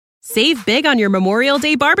Save big on your Memorial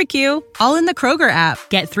Day barbecue, all in the Kroger app.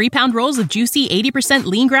 Get 3-pound rolls of juicy 80%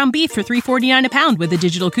 lean ground beef for $3.49 a pound with a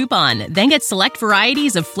digital coupon. Then get select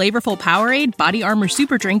varieties of flavorful Powerade, Body Armor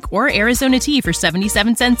Super Drink, or Arizona tea for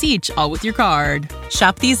 77 cents each, all with your card.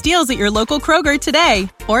 Shop these deals at your local Kroger today,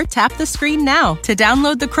 or tap the screen now to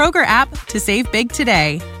download the Kroger app to save big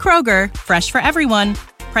today. Kroger, fresh for everyone.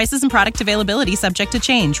 Prices and product availability subject to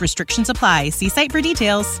change. Restrictions apply. See site for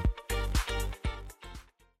details.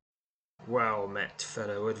 Well met,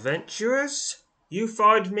 fellow adventurers. You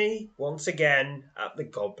find me once again at the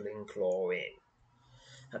Goblin Claw Inn.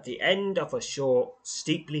 At the end of a short,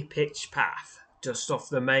 steeply pitched path, just off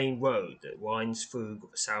the main road that winds through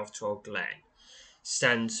South Troll Glen,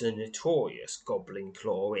 stands the notorious Goblin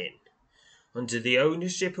Claw Inn. Under the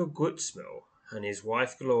ownership of Grootsmill and his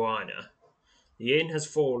wife Glorina, the inn has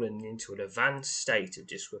fallen into an advanced state of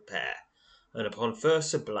disrepair, and upon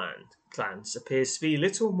first glance appears to be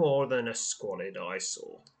little more than a squalid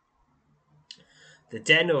eyesore. The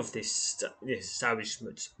den of this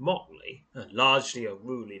establishment's motley and largely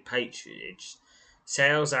unruly patronage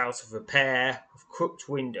sails out of a pair of crooked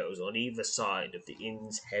windows on either side of the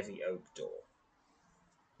inn's heavy oak door.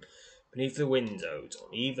 Beneath the windows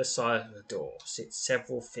on either side of the door sit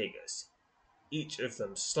several figures, each of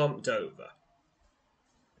them slumped over.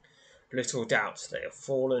 Little doubt they have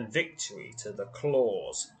fallen victory to the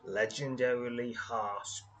Claw's legendarily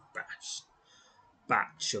harsh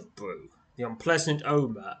batch of brew. The unpleasant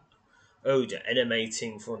odour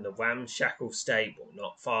emanating from the ramshackle stable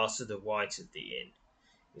not far to the right of the inn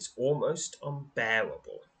is almost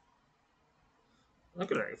unbearable. I'm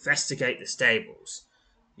going to investigate the stables.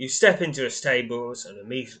 You step into the stables and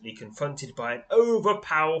immediately confronted by an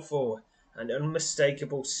overpowerful and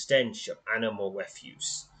unmistakable stench of animal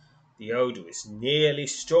refuse. The odour is nearly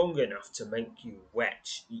strong enough to make you wet.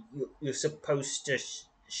 You're supposed to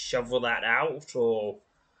shovel that out or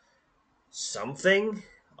something,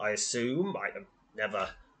 I assume. I have never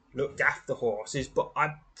looked after horses, but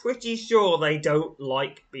I'm pretty sure they don't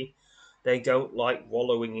like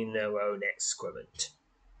wallowing in their own excrement.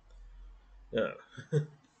 No,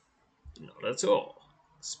 not at all.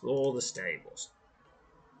 Explore the stables.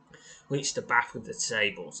 Reach the back of the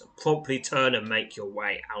stables and promptly turn and make your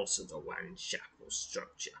way out of the ramshackle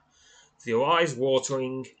structure. With your eyes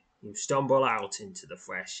watering, you stumble out into the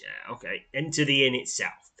fresh air. Enter the inn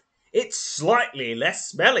itself. It's slightly less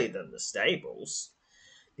smelly than the stables.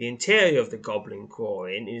 The interior of the Goblin Claw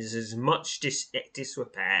Inn is as much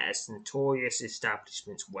disrepair as the notorious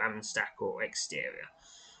establishment's ramshackle exterior.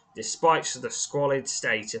 Despite the squalid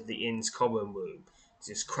state of the inn's common room, it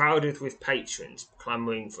is crowded with patrons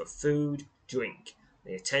clamouring for food, drink,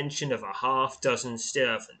 and the attention of a half-dozen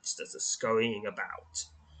servants that are scurrying about.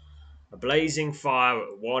 A blazing fire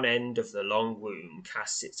at one end of the long room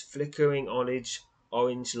casts its flickering orange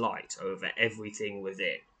light over everything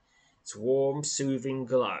within. Its warm, soothing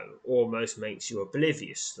glow almost makes you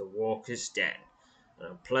oblivious to the walker's den and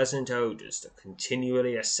unpleasant odours that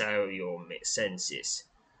continually assail your senses.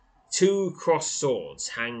 2 crossed swords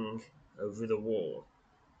hang over the wall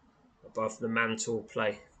above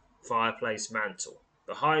the fireplace mantel.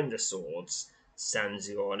 Behind the swords stands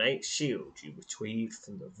the ornate shield you retrieved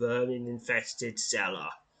from the vermin-infested cellar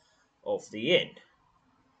of the inn,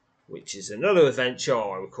 which is another adventure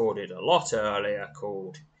I recorded a lot earlier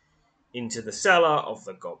called Into the Cellar of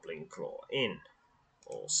the Goblin Claw Inn,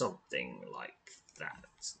 or something like that.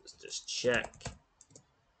 Let's just check.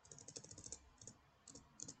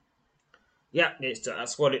 Yeah,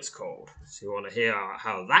 that's what it's called. So you want to hear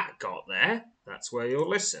how that got there, that's where you'll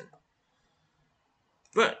listen.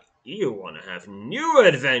 But you want to have new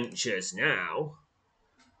adventures now.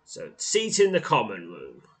 So seat in the common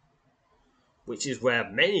room, which is where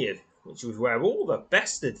all the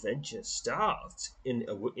best adventures start, in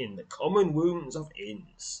the common rooms of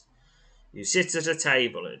inns. You sit at a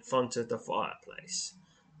table in front of the fireplace,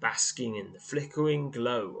 basking in the flickering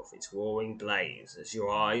glow of its roaring blaze as your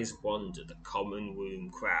eyes wander the common room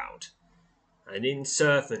crowd. An inn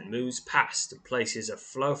servant moves past and places a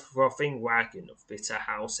frothing wagon of bitter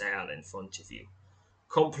house ale in front of you.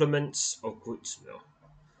 Compliments of Grootsmill.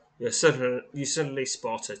 You suddenly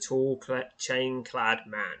spot a tall, chain-clad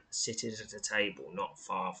man seated at a table not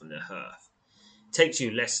far from the hearth. It takes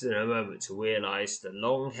you less than a moment to realise the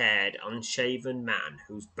long-haired, unshaven man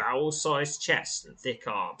whose barrel-sized chest and thick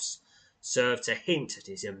arms serve to hint at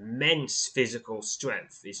his immense physical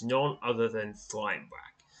strength is none other than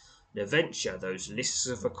Thrymbrak, an adventurer those lists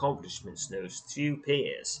of accomplishments knows few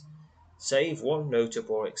peers, save one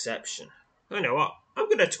notable exception. I know what, I'm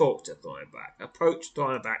going to talk to Thrymbrak. Approach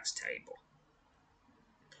Thrymbrak's table.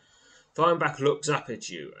 Fireback looks up as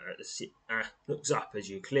you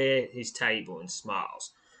clear his table and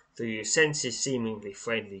smiles. Through your senses, seemingly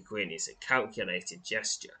friendly grin is a calculated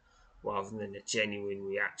gesture rather than a genuine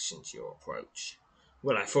reaction to your approach.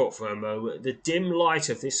 Well, I thought for a moment the dim light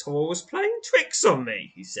of this hall was playing tricks on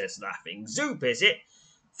me, he says, laughing. Zoop, is it?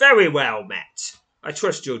 Very well met. I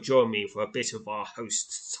trust you'll join me for a bit of our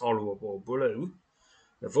host's tolerable brew.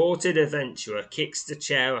 The vaulted adventurer kicks the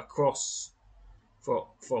chair across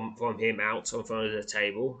from him out in front of the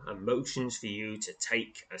table and motions for you to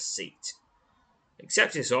take a seat.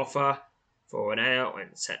 Accept his offer for an hour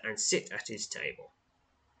and sit at his table.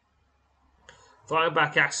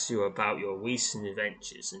 Fireback asks you about your recent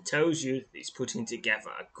adventures and tells you that he's putting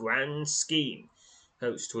together a grand scheme he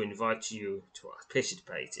hopes to invite you to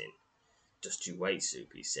participate in. Just you wait,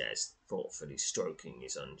 Soup, he says, thoughtfully stroking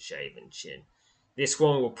his unshaven chin. This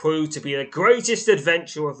one will prove to be the greatest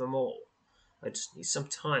adventure of them all. I just need some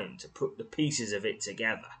time to put the pieces of it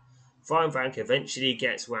together. Fireback eventually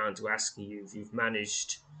gets round to asking you if you've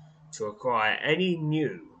managed to acquire any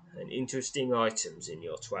new and interesting items in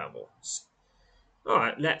your travels.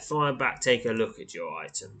 Alright, let Fireback take a look at your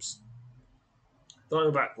items.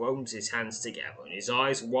 Fireback rolls his hands together and his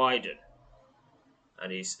eyes widen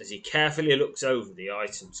and as he carefully looks over the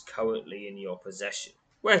items currently in your possession.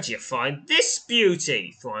 Where'd you find this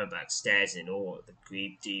beauty? Fireback stares in awe at the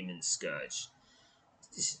Greed Demon Scourge.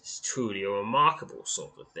 This is truly a remarkable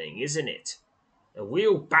sort of thing, isn't it? A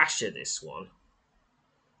real basher, this one.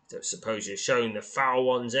 Don't suppose you're showing the foul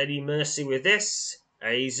ones any mercy with this,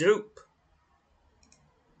 eh, Zoop?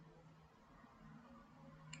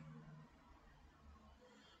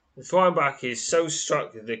 The Fireback is so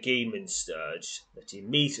struck with the Demon Scourge that he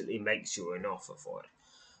immediately makes you an offer for it.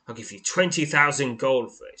 I'll give you 20,000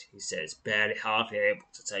 gold for it, he says, hardly able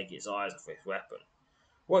to take his eyes off his weapon.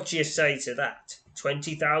 What do you say to that?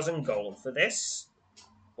 20,000 gold for this?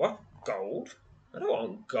 What? Gold? I don't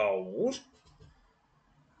want gold.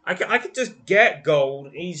 I could just get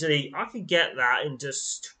gold easily. I could get that in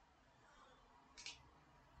just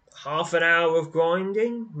half an hour of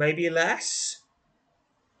grinding, maybe less.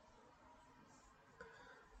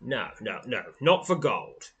 No, not for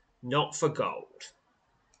gold. Not for gold.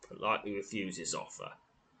 Politely refuses offer.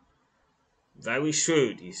 Very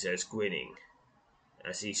shrewd, he says, grinning,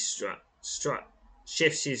 as he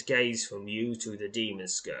shifts his gaze from you to the Demon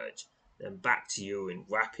Scourge, then back to you in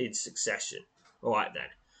rapid succession. All right then,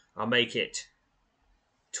 I'll make it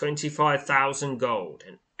 25,000 gold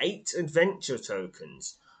and 8 adventure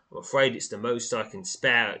tokens. I'm afraid it's the most I can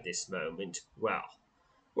spare at this moment. Well,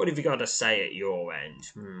 what have you got to say at your end?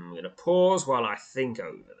 I'm going to pause while I think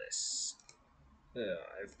over this.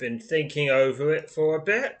 I've been thinking over it for a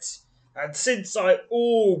bit, and since I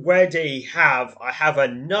have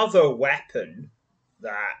another weapon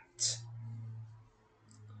that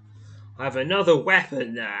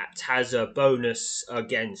has a bonus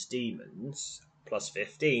against demons, plus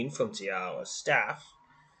 15 from Tiara's staff.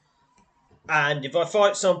 And if I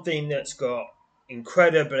fight something that's got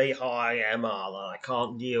incredibly high MR that I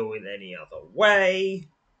can't deal with any other way,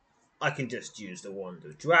 I can just use the Wand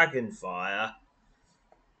of Dragonfire.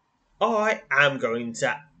 I am going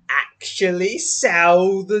to actually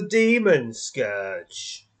sell the Demon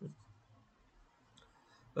Scourge.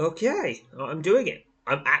 Okay, I'm doing it.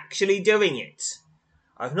 I'm actually doing it.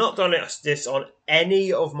 I've not done this on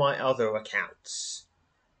any of my other accounts.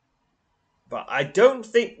 But I don't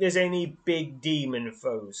think there's any big demon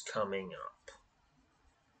foes coming up.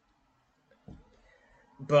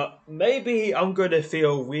 But maybe I'm going to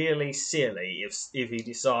feel really silly if he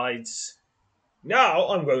decides, now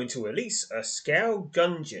I'm going to release a scale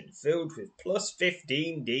dungeon filled with plus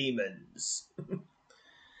 15 demons.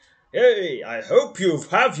 Hey, I hope you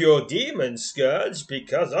have your Demon Scourge,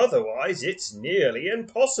 because otherwise it's nearly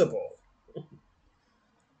impossible.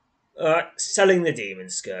 Selling the Demon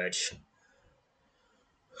Scourge.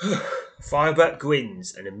 Fireback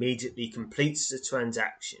grins and immediately completes the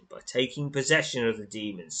transaction by taking possession of the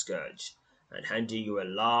Demon Scourge and handing you a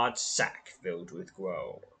large sack filled with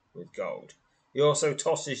gold. He also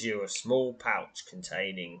tosses you a small pouch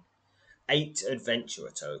containing 8 adventurer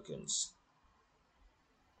tokens.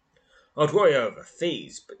 I'd worry over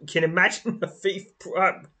thieves, but you can imagine a thief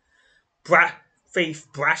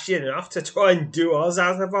brashing enough to try and do us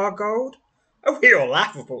out of our gold? A real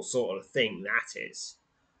laughable sort of thing, that is.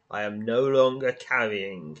 I am no longer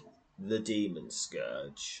carrying the Demon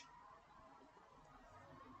Scourge.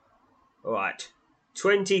 Alright,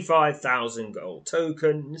 25,000 gold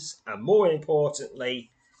tokens, and more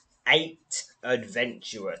importantly, 8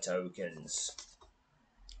 adventurer tokens.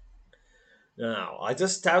 Now, I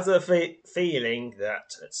just have the feeling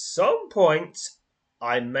that at some point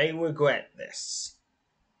I may regret this.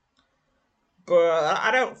 But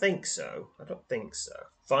I don't think so.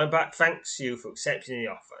 Fineback thanks you for accepting the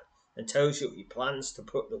offer and tells you he plans to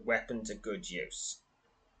put the weapon to good use.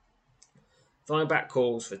 Fineback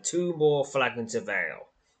calls for 2 more flagons of ale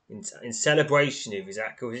in celebration of his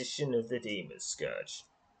acquisition of the Demon's Scourge.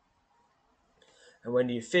 And when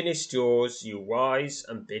you've finished yours, you rise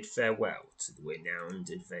and bid farewell to the renowned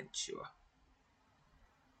adventurer.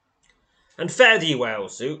 And fare thee well,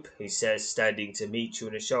 Zoop, he says, standing to meet you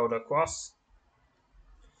in a shoulder cross.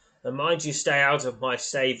 And mind you stay out of my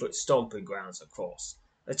favourite stomping grounds, of course.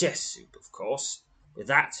 A jest, Zoop, of course. With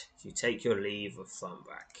that, you take your leave of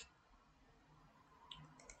Fineback.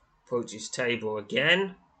 Approaches table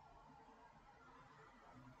again.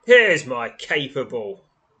 Here's my capable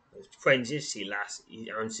apprentice, he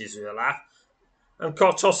answers with a laugh. And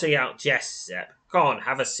tossing out jests, Zep. Go on,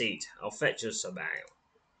 have a seat. I'll fetch us some ale.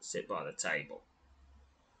 Sit by the table.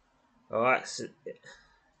 Alright,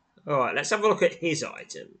 let's have a look at his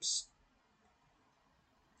items.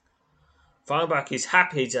 Fineback is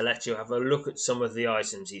happy to let you have a look at some of the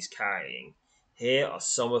items he's carrying. Here are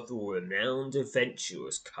some of the renowned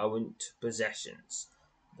adventurer's current possessions.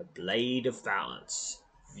 The Blade of Balance.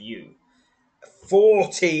 View.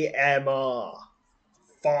 40 MR.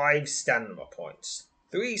 5 stamina points.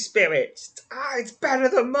 3 spirits. It's better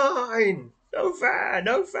than mine. No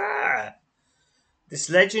fair. This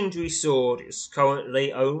legendary sword is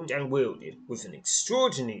currently owned and wielded with an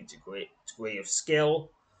extraordinary degree of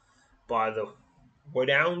skill by the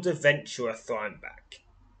renowned adventurer Fineback.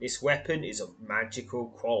 This weapon is of magical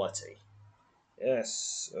quality.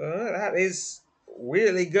 Yes, that is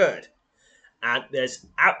really good. And there's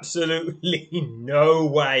absolutely no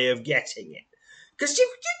way of getting it. Because you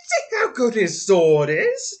think how good his sword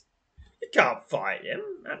is. You can't fight him.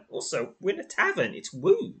 And also, we're in a tavern. It's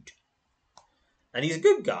rude. And he's a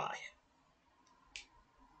good guy.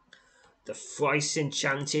 The Thrice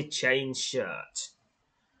Enchanted Chain Shirt.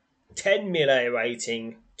 10 melee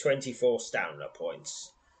rating, 24 stamina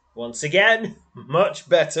points. Once again, much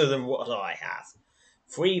better than what I have.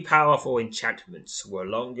 3 powerful enchantments were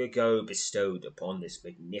long ago bestowed upon this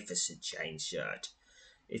magnificent chain shirt.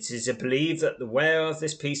 It is believed that the wearer of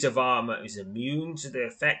this piece of armour is immune to the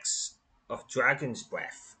effects of dragon's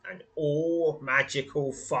breath and all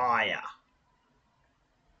magical fire.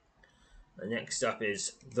 And next up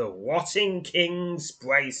is the Rotting King's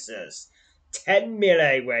Bracers. 10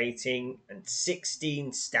 melee rating and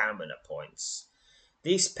 16 stamina points.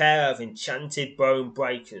 These pair of enchanted bone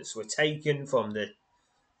breakers were taken from the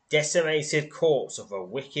decimated corpse of a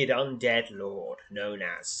wicked undead lord known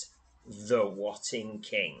as the Rotting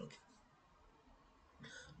King.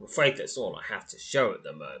 I'm afraid that's all I have to show at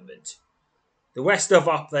the moment. The rest of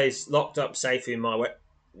is locked up safe in my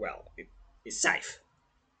it's safe.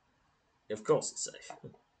 Of course it's safe.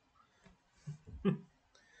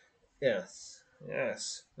 Yes.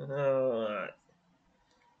 Alright.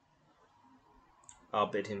 I'll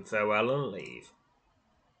bid him farewell and leave.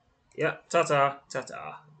 Yep, ta-ta.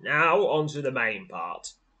 Now on to the main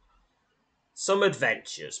part. Some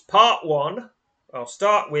adventures. Part 1. I'll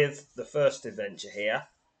start with the first adventure here.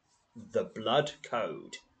 The Blood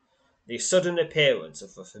Code. The sudden appearance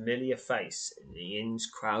of a familiar face in the inn's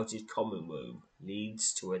crowded common room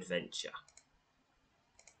leads to adventure.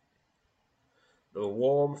 The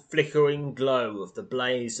warm, flickering glow of the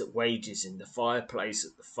blaze that wages in the fireplace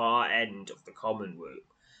at the far end of the common room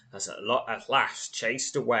has at last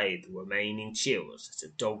chased away the remaining chills that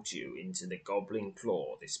had dogged you into the goblin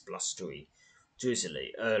claw this blustery,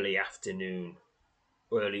 drizzly early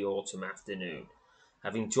autumn afternoon.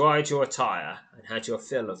 Having dried your attire and had your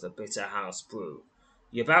fill of the bitter house brew,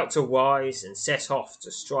 you're about to rise and set off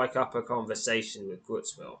to strike up a conversation with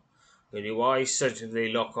Grutzmill, when your eyes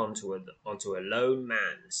suddenly lock onto a lone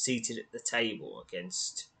man seated at the table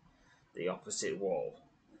against the opposite wall.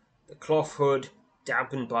 The cloth hood,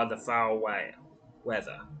 dampened by the foul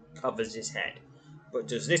weather, covers his head, but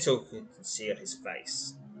does little to conceal his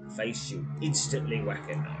face. A face you instantly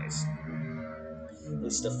recognise.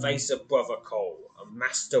 It's the face of Brother Cole, a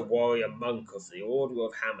master warrior monk of the Order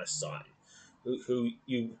of Hammerstein, who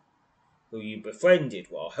you befriended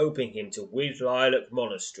while helping him to rid Lilac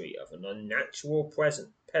Monastery of an unnatural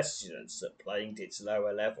pestilence that plagued its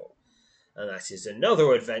lower level. And that is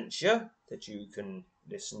another adventure that you can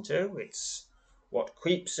listen to. It's What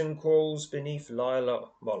Creeps and Crawls Beneath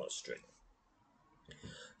Lilac Monastery.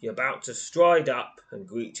 You're about to stride up and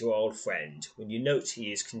greet your old friend when you note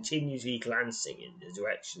he is continually glancing in the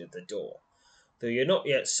direction of the door. Though you're not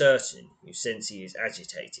yet certain, you sense he is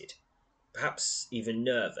agitated. perhaps even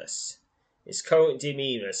nervous. His current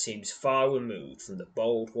demeanour seems far removed from the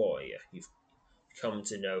bold warrior you've come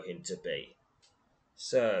to know him to be.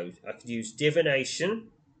 So, I could use divination,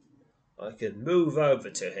 I could move over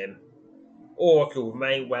to him, or I could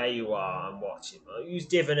remain where you are and watch him. I'll use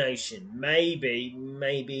divination. Maybe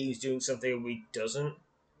he's doing something we doesn't.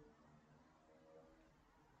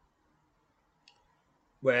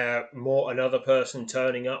 Where another person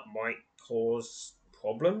turning up might cause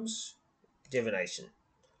problems. Divination.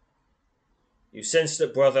 You sense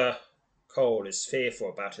that Brother Cole is fearful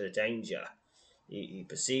about the danger he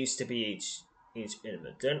perceives to be each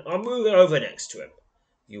imminent. Then I'll move over next to him.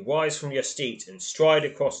 You rise from your seat and stride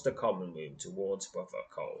across the common room towards Brother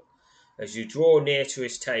Cole. As you draw near to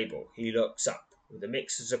his table, he looks up with a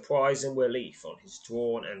mix of surprise and relief on his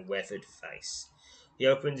drawn and weathered face. He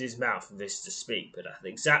opens his mouth and wishes to speak, but at the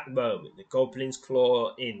exact moment the goblin's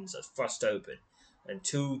claw ends are thrust open, and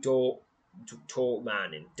two tall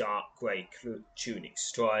men in dark grey tunics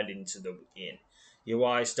stride into the inn. Your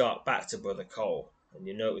eyes dart back to Brother Cole, and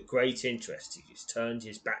you note with great interest he has turned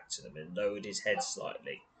his back to them and lowered his head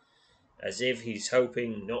slightly, as if he's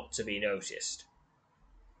hoping not to be noticed.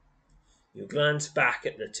 You glance back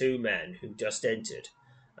at the two men who just entered,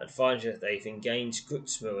 and find that they've engaged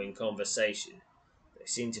Gutsmuth in conversation. They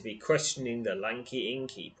seem to be questioning the lanky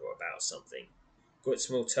innkeeper about something.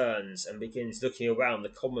 Gutsmuth turns and begins looking around the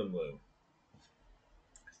common room.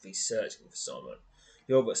 If he's searching for someone,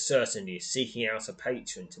 you're but certain he is seeking out a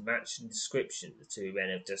patron to match the description the two men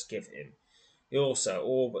have just given him. You're also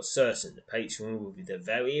all but certain the patron will be the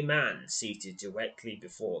very man seated directly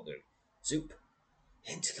before them. Zoop,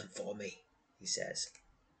 into them for me, he says.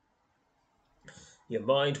 Your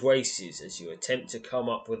mind races as you attempt to come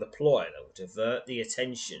up with a ploy that will divert the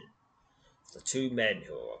attention of the two men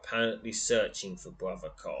who are apparently searching for Brother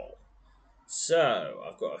Cole. So,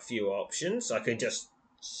 I've got a few options. I can just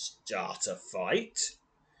start a fight.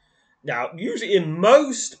 Now, usually in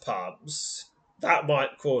most pubs, that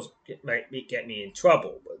might get me in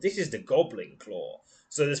trouble, but this is the Goblin Claw,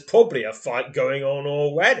 so there's probably a fight going on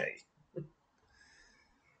already.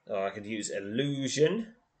 I could use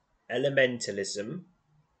illusion, elementalism,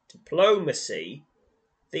 diplomacy,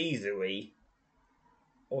 thievery,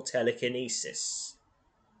 or telekinesis.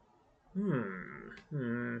 I'm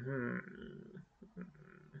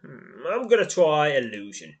going to try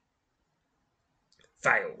illusion.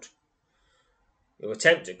 Failed. Your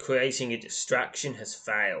attempt at creating a distraction has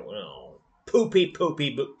failed. Oh, poopy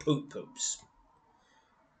but poops.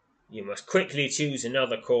 You must quickly choose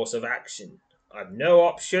another course of action. I've no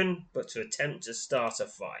option but to attempt to start a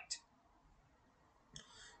fight.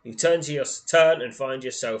 You turn to your turn and find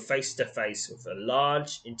yourself face to face with a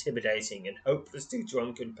large, intimidating, and hopelessly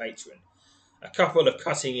drunken patron. A couple of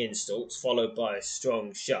cutting insults, followed by a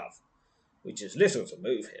strong shove, which is little to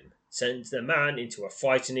move him, sends the man into a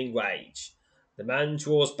frightening rage. The man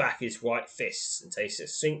draws back his right fists and takes a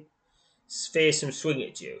fearsome swing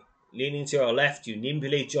at you. Leaning to your left, you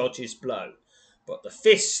nimbly dodge his blow, but the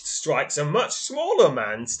fist strikes a much smaller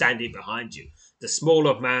man standing behind you. The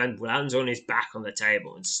smaller man lands on his back on the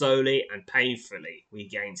table and slowly and painfully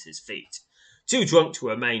regains his feet. Too drunk to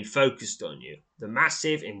remain focused on you, the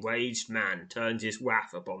massive, enraged man turns his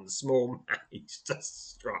wrath upon the small man he's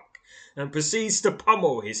just struck and proceeds to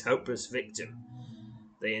pummel his hopeless victim.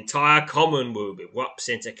 The entire common room erupts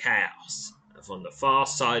into chaos, and from the far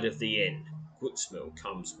side of the inn, Gutsmuth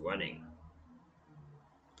comes running.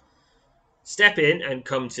 Step in and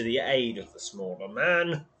come to the aid of the smaller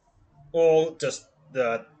man, or just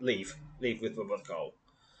leave with Brother Cole.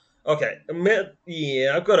 Okay,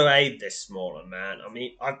 I've got to aid this smaller man. I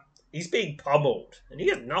mean, he's being pummeled, and he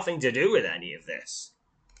has nothing to do with any of this.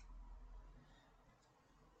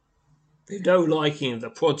 With no liking of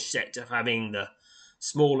the project of having the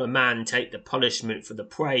smaller man take the punishment for the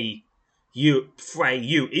fray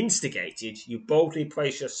you instigated, you boldly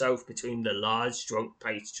place yourself between the large drunk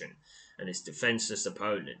patron and his defenseless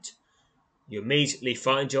opponent. You immediately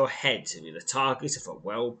find your head to be the target of a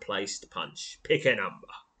well-placed punch. Pick a number.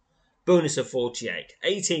 Bonus of 48.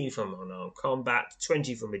 18 from unarmed combat,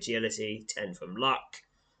 20 from agility, 10 from luck.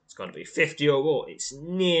 It's got to be 50 or more. It's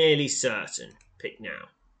nearly certain. Pick now.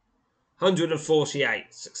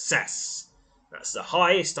 148. Success. That's the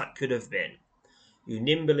highest that could have been. You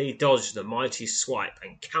nimbly dodge the mighty swipe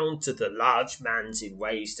and counter the large man's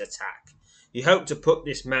enraged attack. You hope to put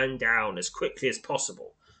this man down as quickly as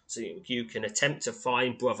possible so you can attempt to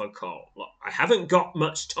find Brother Cole. Look, I haven't got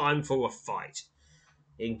much time for a fight.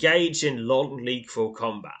 Engage in long lethal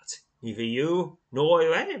combat. Neither you nor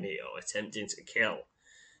your enemy are attempting to kill.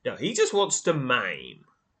 No, he just wants to maim.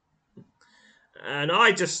 and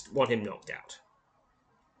I just want him knocked out.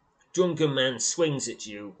 Drunken man swings at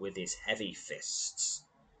you with his heavy fists.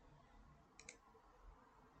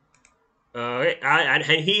 And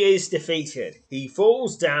he is defeated. He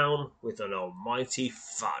falls down with an almighty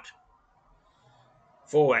thud.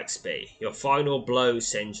 4 XP. Your final blow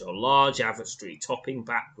sends your large adversary topping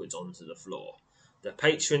backwards onto the floor. The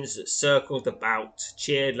patrons that circled the bout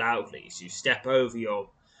cheered loudly as you step over your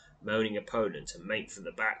moaning opponent and make for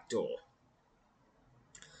the back door.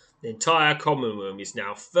 The entire common room is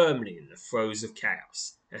now firmly in the throes of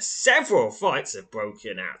chaos, as several fights have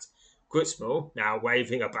broken out. Gritzmel, now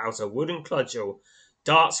waving about a wooden cudgel,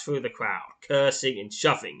 darts through the crowd, cursing and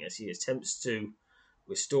shoving as he attempts to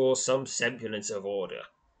restore some semblance of order.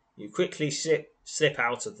 You quickly slip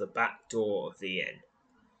out of the back door of the inn.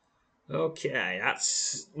 Okay,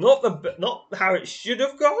 that's not how it should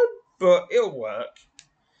have gone, but it'll work.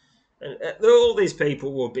 And all these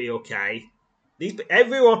people will be okay.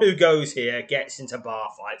 Everyone who goes here gets into bar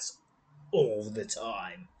fights all the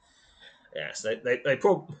time. Yes, they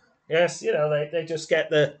probably. Yes, they just get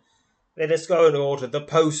they just go and order the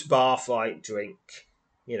post bar fight drink.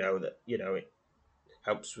 It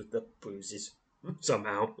helps with the bruises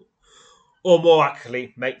somehow, or more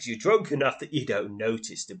accurately, makes you drunk enough that you don't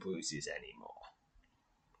notice the bruises anymore.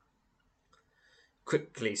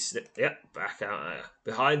 Quickly slip back out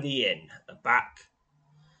behind the inn, back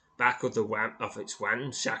of its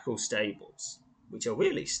ramshackle stables, which are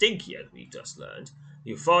really stinky, as we've just learned.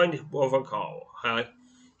 You find Brother Carl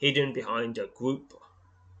hidden behind a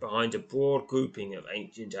broad grouping of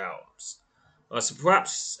ancient elms. I was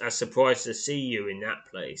perhaps as surprised to see you in that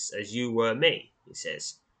place as you were me, he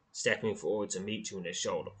says, stepping forward to meet you in a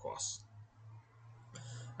shoulder cross.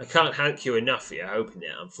 I can't thank you enough for your helping it.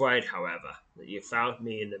 I'm afraid, however, that you found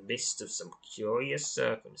me in the midst of some curious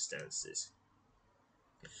circumstances.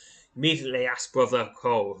 Immediately asked Brother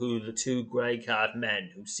Cole who the 2 grey-clad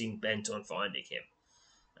men who seemed bent on finding him,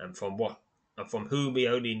 and from whom he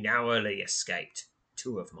only narrowly escaped.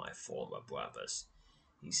 2 of my former brothers,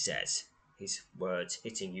 he says, his words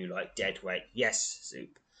hitting you like dead weight. Yes,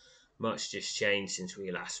 Soup, much just changed since we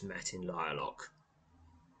last met in Lilac.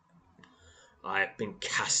 I have been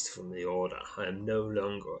cast from the order. I am no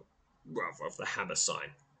longer a brother of the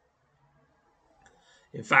Hammersign.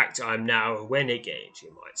 In fact, I am now a renegade,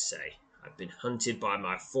 you might say. I've been hunted by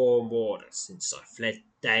my former order since I fled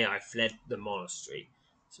the monastery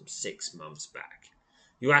some 6 months back.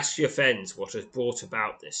 You ask your friends what has brought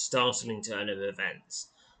about this startling turn of events,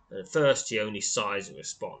 and at first he only sighs in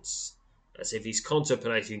response, as if he's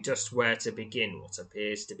contemplating just where to begin what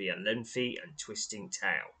appears to be a lengthy and twisting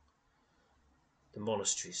tale. The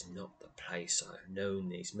monastery is not the place I have known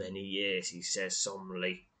these many years, he says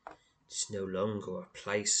solemnly. It's no longer a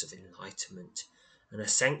place of enlightenment and a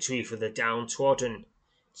sanctuary for the downtrodden.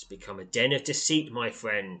 It's become a den of deceit, my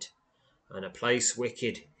friend, and a place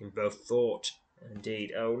wicked in both thought and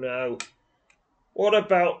deed. Oh no! What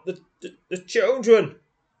about the children?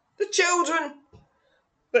 The children!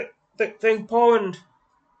 The thing Pond.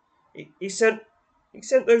 He sent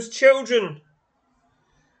those children.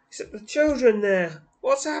 He sent the children there.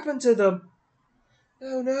 What's happened to them?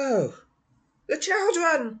 Oh no! The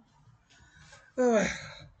children! Oh,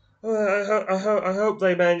 I hope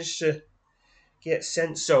they managed to get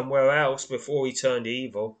sent somewhere else before he turned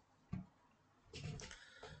evil.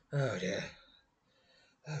 Oh dear.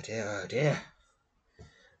 Oh dear, oh dear.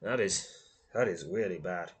 That is really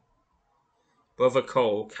bad. Brother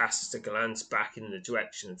Cole casts a glance back in the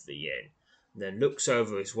direction of the inn, and then looks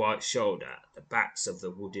over his right shoulder at the backs of the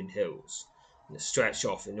wooded hills, and stretch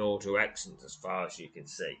off in all directions as far as you can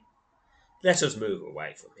see. Let us move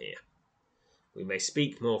away from here. We may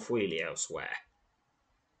speak more freely elsewhere.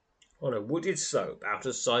 On a wooded slope out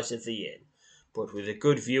of sight of the inn, but with a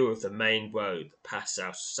good view of the main road that passes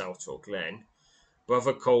out of Saltor Glen,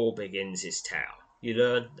 Brother Cole begins his tale. You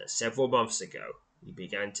learn that several months ago he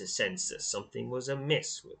began to sense that something was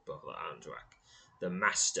amiss with Brother Andrak, the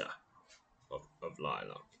master of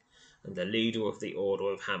Lilac, and the leader of the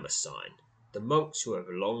Order of Hammersign, the monks who have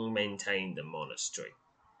long maintained the monastery.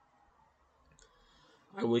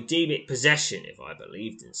 I would deem it possession if I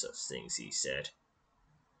believed in such things, he said,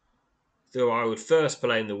 though I would first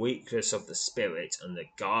blame the weakness of the spirit and the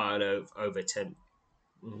guile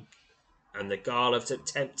of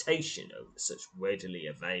temptation over such readily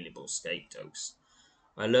available scapegoats.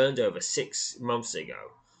 I learned over 6 months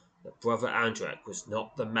ago that Brother Andrak was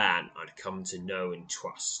not the man I'd come to know and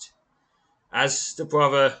trust. As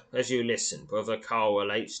you listen, Brother Carl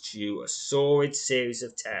relates to you a sordid series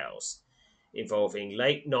of tales involving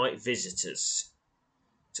late-night visitors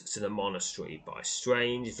took to the monastery by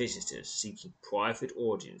strange visitors seeking private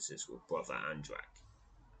audiences with Brother Andrak.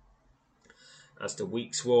 As the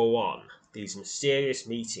weeks wore on, these mysterious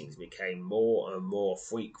meetings became more and more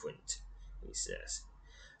frequent, he says,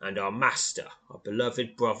 and our master, our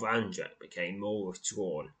beloved Brother Andrak, became more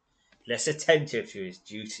withdrawn, less attentive to his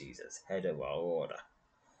duties as head of our order.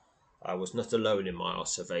 I was not alone in my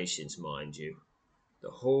observations, mind you. The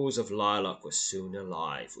halls of Lilac were soon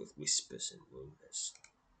alive with whispers and rumours.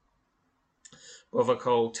 Brother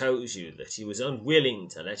Cole tells you that he was unwilling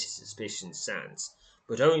to let his suspicions stand,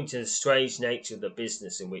 but owing to the strange nature of the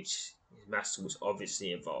business in which his master was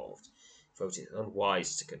obviously involved, he felt it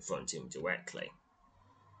unwise to confront him directly.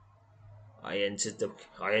 I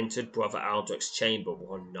entered Brother Aldrich's chamber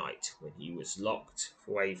one night when he was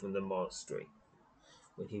away from the monastery,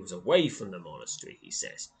 he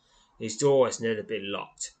says. His door has never been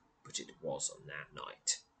locked, but it was on that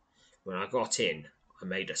night. When I got in, I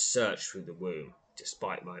made a search through the room,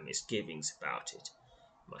 despite my misgivings about it.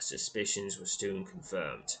 My suspicions were soon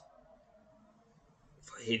confirmed.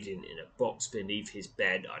 For hidden in a box beneath his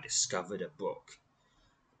bed, I discovered a book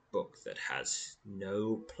that has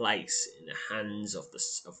no place in the hands of the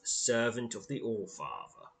servant of the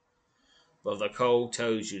All-Father. Brother Cole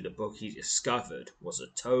tells you the book he discovered was a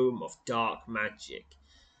tome of dark magic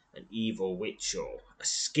and evil ritual, a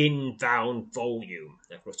skin-bound volume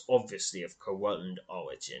that was obviously of Corund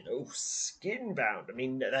origin. Oh, skin-bound! I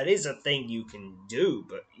mean, that is a thing you can do,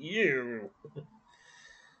 but you...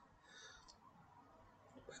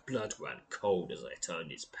 My blood ran cold as I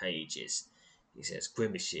turned its pages, he says,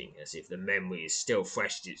 grimacing as if the memory is still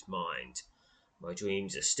fresh in his mind. My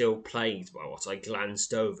dreams are still plagued by what I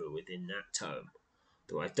glanced over within that tome,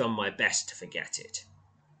 though I've done my best to forget it.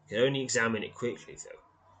 I can only examine it quickly, though.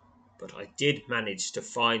 But I did manage to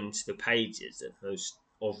find the pages that most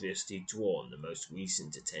obviously drawn the most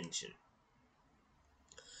recent attention.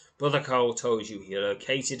 Brother Cole told you he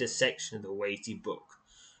located a section of the weighty book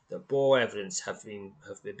that bore evidence of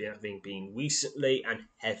having been recently and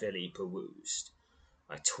heavily perused.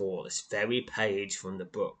 I tore this very page from the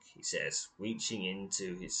book, he says, reaching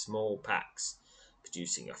into his small packs,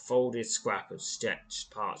 producing a folded scrap of stretched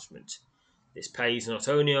parchment. This page not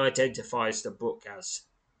only identifies the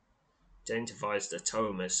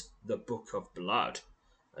tome as the Book of Blood,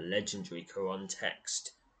 a legendary Corund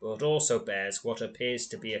text, but it also bears what appears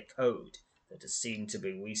to be a code that has seemed to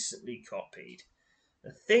be recently copied.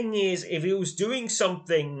 The thing is, if he was doing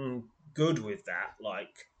something good with that,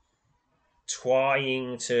 like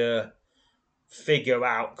trying to figure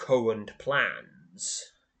out Corund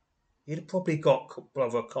plans, he'd have probably got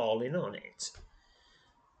Brother Cole in on it.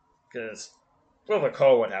 Because Brother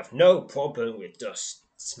Cole would have no problem with just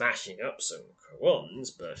smashing up some Corunds,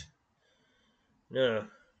 but no.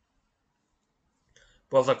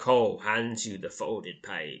 Brother Cole hands you the folded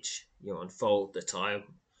page. You unfold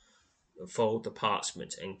the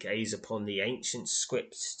parchment and gaze upon the ancient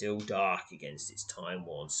script still dark against its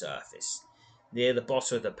time-worn surface. Near the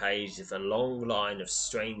bottom of the page is a long line of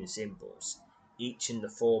strange symbols, each in the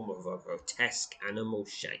form of a grotesque animal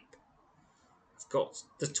shape. I've got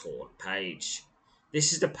the torn page.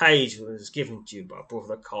 This is the page that was given to you by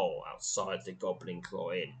Brother Cole outside the Goblin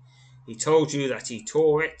Claw Inn. He told you that he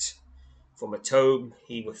tore it from a tome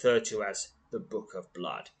he referred to as the Book of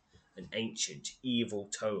Blood, an ancient, evil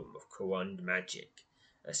tome of Corund magic.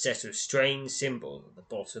 A set of strange symbols at the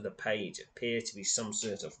bottom of the page appear to be some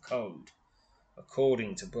sort of code.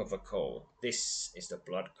 According to Brother Cole, this is the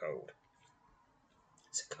Blood Code.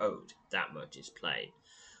 It's a code, that much is plain.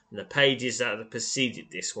 And the pages that have preceded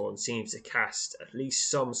this one seem to cast at least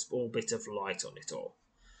some small bit of light on it all.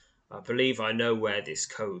 I believe I know where this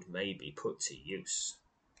code may be put to use.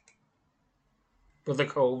 Brother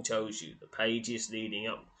Cole tells you the pages leading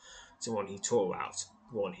up to one he tore out,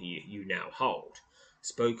 the one you now hold,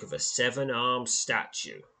 spoke of a 7-armed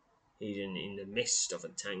statue hidden in the midst of a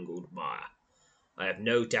tangled mire. I have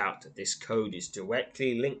no doubt that this code is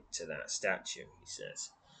directly linked to that statue, he says.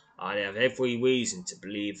 I have every reason to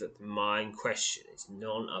believe that the mire in question is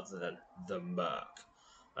none other than the Murk,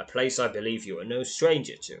 a place I believe you are no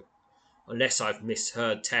stranger to, unless I've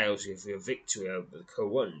misheard tales of your victory over the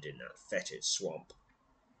Corund in that fetid swamp.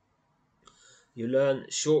 You learn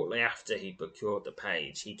that shortly after he procured the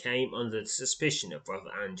page, he came under the suspicion of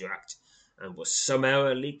Brother Andrak and was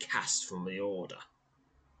summarily cast from the order.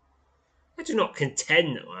 I do not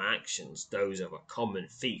contend that my actions, those of a common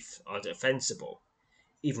thief, are defensible,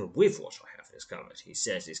 even with what I have discovered, he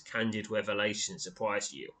says, his candid revelation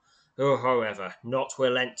surprised you, who, however, not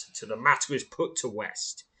relent till the matter is put to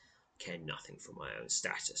rest. I care nothing for my own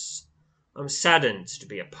status. I am saddened to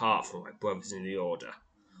be apart from my brothers in the order.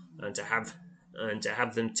 and to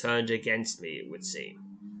have them turned against me, it would seem.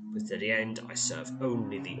 But to the end I serve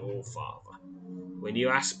only the All-Father. When you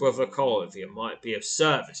ask Brother Cole if he might be of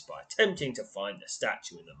service by attempting to find the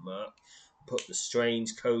statue in the murk and put the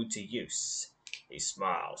strange code to use, he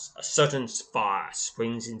smiles. A sudden fire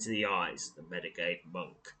springs into the eyes of the Medigave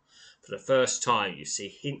monk. For the first time you see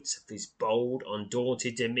hints of his bold,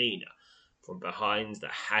 undaunted demeanour from behind the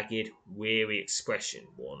haggard, weary expression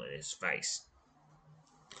worn on his face.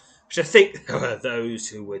 I should think there are those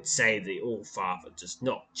who would say the All-Father does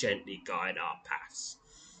not gently guide our paths.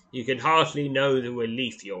 You can hardly know the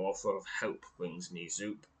relief your offer of help brings me,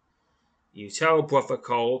 Zoop. You tell Brother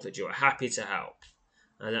Cole that you are happy to help,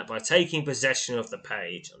 and that by taking possession of the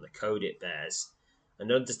page and the code it bears,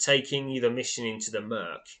 and undertaking the mission into the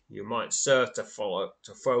murk, you might serve to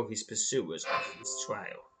throw his pursuers off his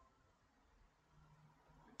trail.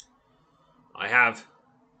 I'll have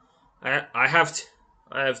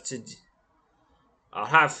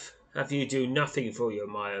you do nothing for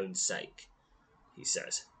my own sake, he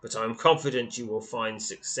says, but I am confident you will find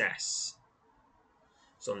success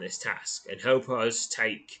on this task and help us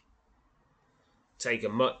take a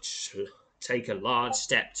large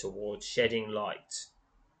step towards shedding light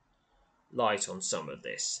on some of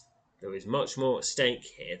this. There is much more at stake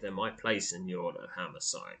here than my place in the Order of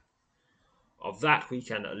Hammersign. Of that we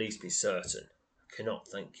can at least be certain. I cannot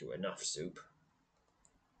thank you enough, Soup.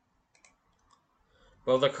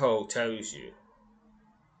 Brother Cole tells you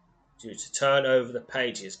to turn over the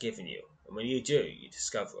page he has given you, and when you do, you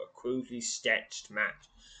discover a crudely sketched map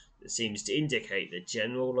that seems to indicate the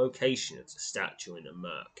general location of the statue in the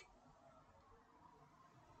murk.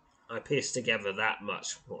 I pieced together that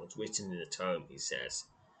much from what was written in the tome, he says,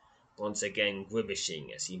 once again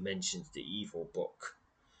grimacing as he mentions the evil book.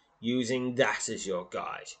 Using that as your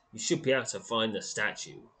guide, you should be able to find the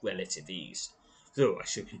statue with relative ease, though I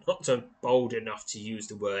should be not bold enough to use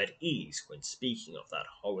the word ease when speaking of that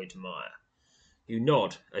horrid mire. You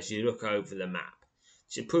nod as you look over the map.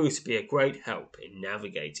 It should prove to be a great help in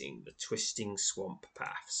navigating the twisting swamp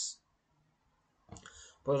paths.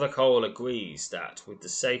 Brother Cole agrees that with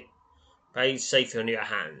the page safe in your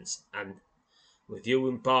hands, and with you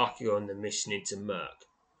embarking on the mission into Murk,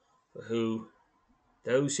 for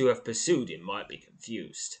those who have pursued him might be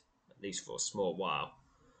confused, at least for a small while.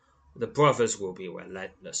 The brothers will be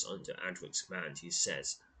relentless under Adric's command, he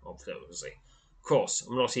says, optimistically. Of course,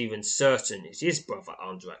 I'm not even certain it is Brother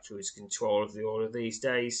Andrak who is in control of the Order these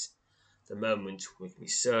days. The moment we can be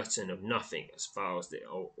certain of nothing as far as the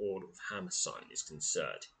Order of Hammersign is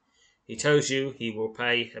concerned. He tells you he will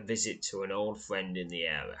pay a visit to an old friend in the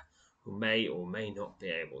area, who may or may not be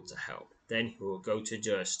able to help. Then he will go to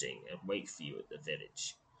Dursting and wait for you at the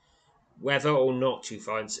village. Whether or not you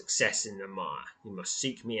find success in the mire, you must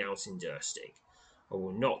seek me out in Dursting. I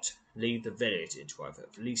will not leave the village until I have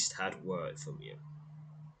at least had word from you.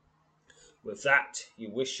 With that, you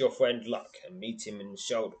wish your friend luck and meet him in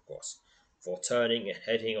Shouldercross before turning and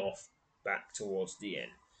heading off back towards the inn.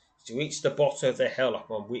 As you reach the bottom of the hill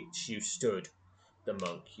upon which you stood, the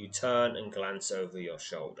monk, you turn and glance over your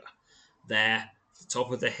shoulder. There, at the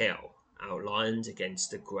top of the hill, outlined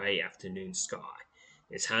against the grey afternoon sky,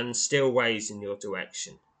 his hand still raised in your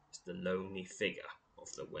direction, is the lonely figure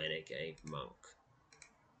of the renegade monk.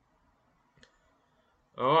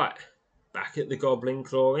 Alright, back at the Goblin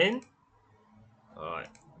Claw Inn. Alright,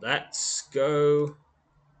 let's go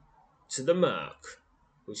to the Murk,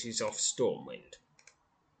 which is off Stormwind.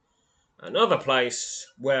 Another place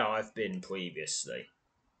where I've been previously.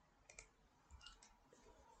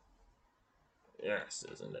 Yes,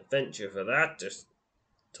 there's an adventure for that. Just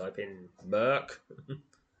type in Murk.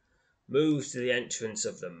 Move to the entrance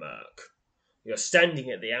of the Murk. You're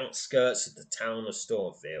standing at the outskirts of the town of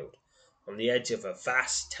Stormfield, on the edge of a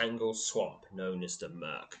vast tangled swamp known as the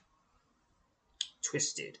Murk.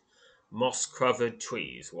 Twisted, moss-covered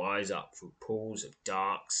trees rise up from pools of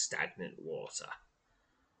dark, stagnant water.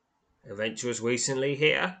 Adventurers recently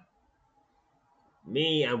here?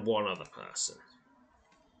 Me and one other person.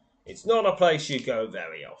 It's not a place you go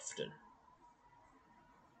very often.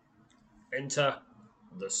 Enter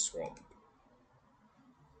the swamp.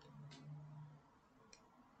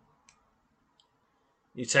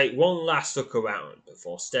 You take one last look around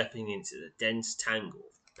before stepping into the dense tangle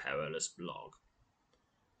of the perilous bog.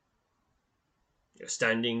 You're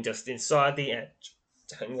standing just inside the edge of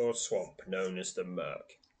the tangled swamp known as the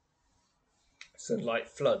Murk. Sunlight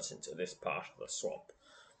floods into this part of the swamp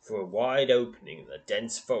through a wide opening in the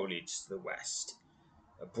dense foliage to the west.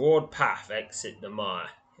 A broad path exits the mire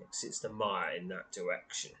in that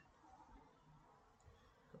direction.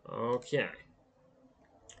 Okay.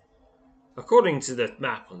 According to the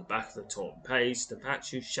map on the back of the torn page, the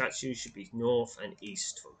statue should be north and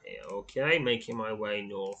east from here. Okay, making my way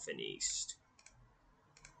north and east.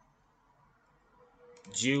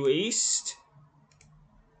 Due east.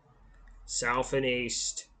 South and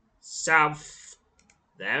east. South.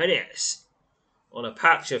 There it is. On a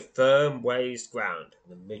patch of firm, raised ground,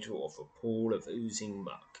 in the middle of a pool of oozing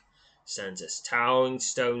muck, stands a towering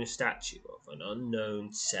stone statue of an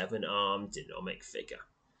unknown seven-armed demonic figure.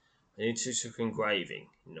 An intricate engraving,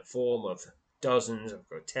 in the form of dozens of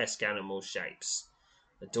grotesque animal shapes,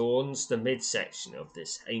 adorns the midsection of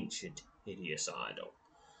this ancient, hideous idol.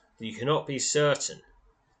 Though you cannot be certain,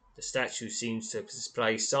 the statue seems to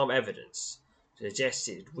display some evidence to suggest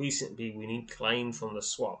it had recently been reclaimed from the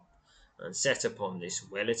swamp and set upon this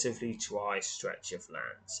relatively dry stretch of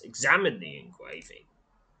lands. Examine the engraving.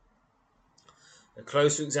 A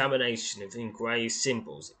closer examination of the engraved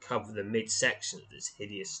symbols that cover the midsection of this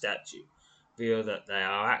hideous statue reveal that they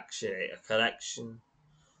are actually a collection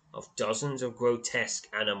of dozens of grotesque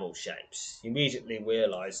animal shapes. You immediately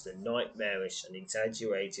realize the nightmarish and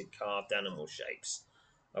exaggerated carved animal shapes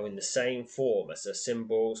are in the same form as the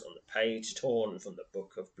symbols on the page torn from the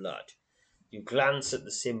Book of Blood. You glance at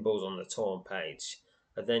the symbols on the torn page,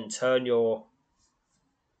 and then turn your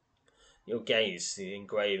gaze to the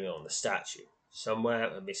engraving on the statue. Somewhere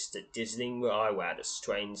amidst the dizzying myriad of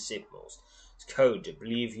strange symbols, it's code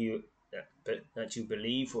that you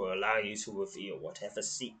believe will allow you to reveal whatever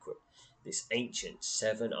secret this ancient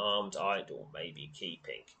seven-armed idol may be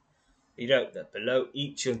keeping. You note that below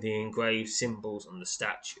each of the engraved symbols on the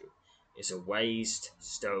statue is a raised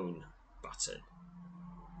stone button.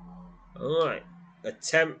 Alright,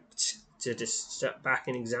 attempt to just step back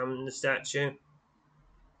and examine the statue.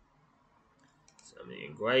 Examine the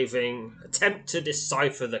engraving. Attempt to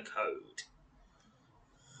decipher the code.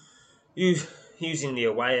 Using the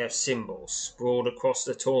array of symbols sprawled across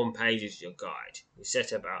the torn pages of your guide, you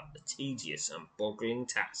set about the tedious and boggling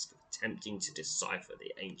task of attempting to decipher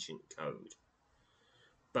the ancient code.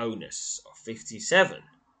 Bonus of 57,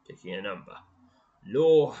 picking a number.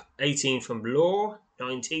 Law, 18 from Law,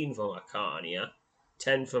 19 from Arcania,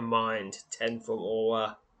 10 from Mind, 10 from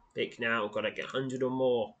Aura. Pick now, gotta get 100 or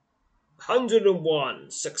more. 101,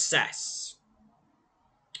 success.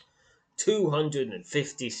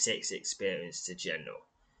 256 experience to General.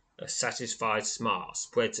 A satisfied smile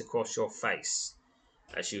spreads across your face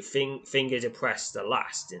as you finger depress the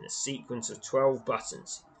last in a sequence of 12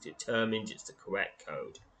 buttons determined it's the correct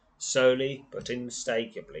code. Slowly, but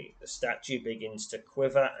unmistakably, the statue begins to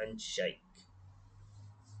quiver and shake.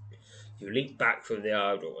 You leap back from the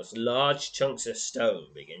idol as large chunks of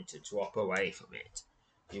stone begin to drop away from it.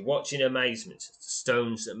 You watch in amazement as the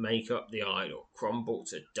stones that make up the idol crumble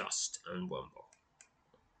to dust and rumble.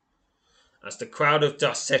 As the cloud of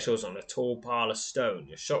dust settles on a tall pile of stone,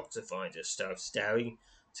 you're shocked to find yourself staring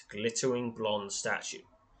at a glittering blonde statue.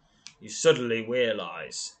 You suddenly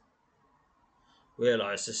realize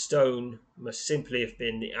the stone must simply have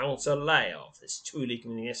been the outer layer of this truly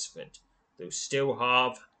magnificent, though still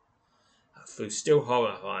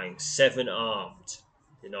horrifying, seven-armed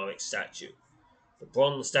demonic statue. The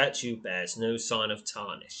bronze statue bears no sign of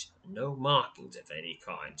tarnish, and no markings of any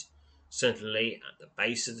kind. Certainly, at the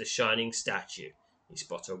base of the shining statue is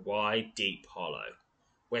but a wide, deep hollow.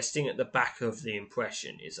 Resting at the back of the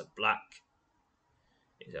impression is a black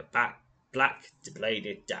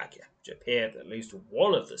bladed dagger, which appeared at least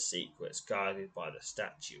one of the secrets guarded by the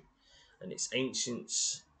statue, and its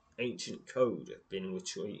ancient code have been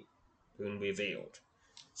revealed.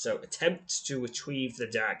 So attempt to retrieve the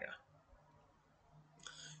dagger.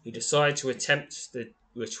 You decide to attempt to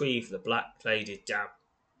retrieve the black-bladed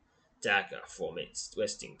dagger from its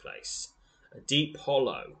resting place. A deep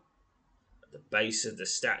hollow at the base of the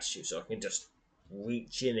statue, so I can just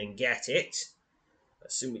reach in and get it. I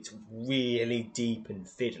assume it's really deep and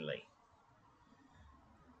fiddly.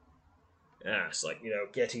 It's like,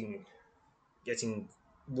 getting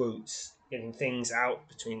roots, getting things out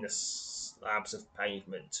between the slabs of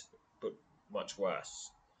pavement, but much worse.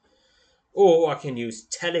 Or I can use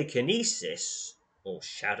telekinesis or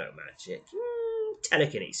shadow magic.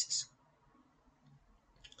 Telekinesis.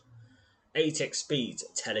 8x speed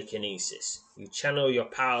telekinesis. You channel your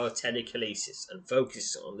power of telekinesis and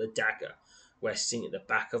focus on the dagger resting at the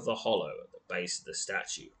back of the hollow at the base of the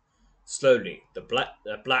statue. Slowly,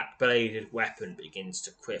 the black-bladed weapon begins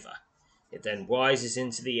to quiver. It then rises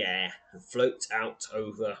into the air and floats out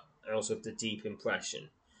of the deep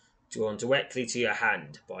impression, drawn directly to your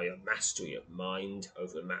hand by your mastery of mind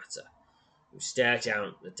over matter. You stare down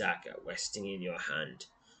at the dagger resting in your hand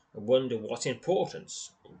and wonder what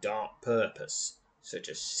importance or dark purpose such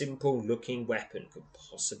a simple-looking weapon could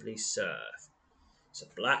possibly serve. It's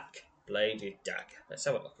a black-bladed dagger. Let's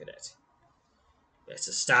have a look at it. It's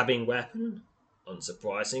a stabbing weapon.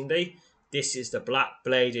 Unsurprisingly, this is the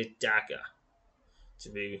black-bladed dagger to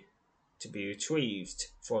be retrieved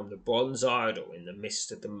from the bronze idol in the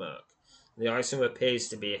midst of the murk. The item appears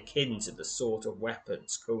to be akin to the sort of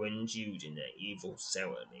weapons Koans used in their evil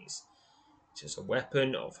ceremonies. It is a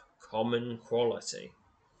weapon of common quality.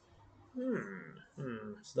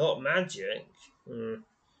 It's not magic.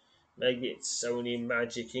 Maybe it's only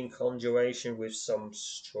magic in conjuration with some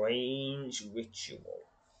strange ritual.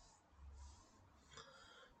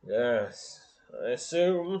 Yes, I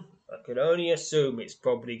can only assume it's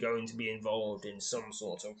probably going to be involved in some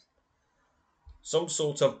sort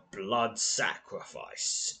of blood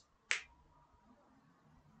sacrifice.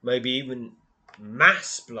 Maybe even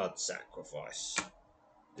mass blood sacrifice.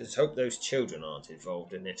 Just hope those children aren't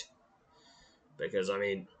involved in it. Because,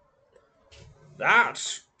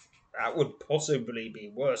 that would possibly be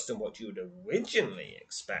worse than what you'd originally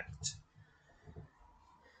expect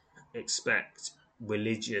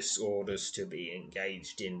religious orders to be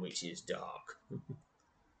engaged in, which is dark.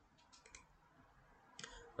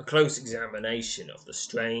 A close examination of the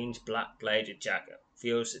strange black-bladed dagger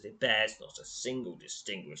reveals that it bears not a single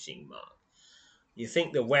distinguishing mark. You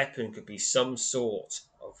think the weapon could be some sort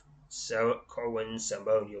of Koan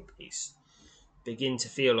ceremonial piece. Begin to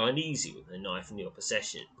feel uneasy with the knife in your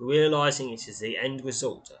possession, but realizing it is the end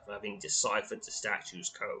result of having deciphered the statue's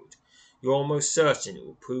code, you're almost certain it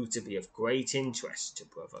will prove to be of great interest to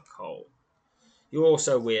Brother Cole. You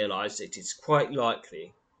also realize that it's quite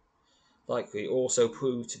likely also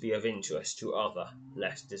prove to be of interest to other,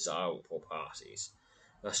 less desirable parties.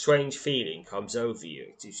 A strange feeling comes over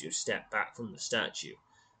you as you step back from the statue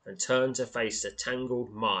and turn to face the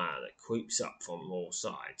tangled mire that creeps up from all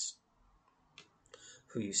sides.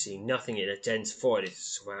 For you see nothing in the dense foliage that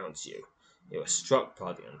surrounds you. You are struck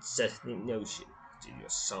by the unsettling notion that you are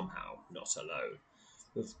somehow not alone.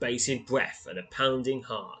 With bated breath and a pounding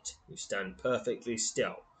heart, you stand perfectly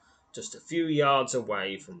still, just a few yards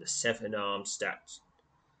away from the seven-armed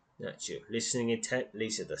statue, listening intently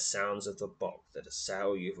to the sounds of the bog that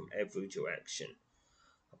assail you from every direction.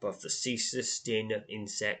 Above the ceaseless din of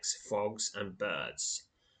insects, frogs, and birds,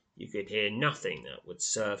 you could hear nothing that would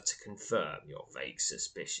serve to confirm your vague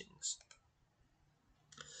suspicions.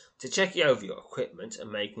 To check over your equipment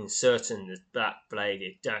and making certain the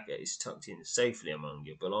black-bladed dagger is tucked in safely among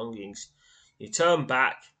your belongings, you turn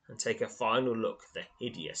back and take a final look at the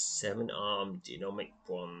hideous seven-armed demonic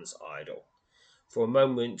bronze idol. For a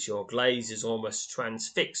moment your gaze is almost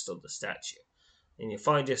transfixed on the statue, and you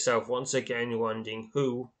find yourself once again wondering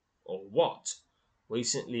who or what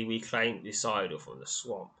recently reclaimed this idol from the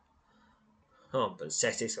swamp and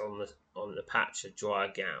set it on the patch of dry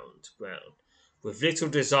ground. With little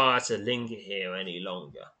desire to linger here any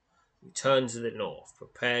longer, you turn to the north,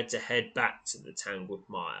 prepared to head back to the tangled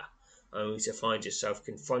mire, only to find yourself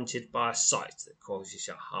confronted by a sight that causes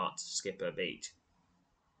your heart to skip a beat.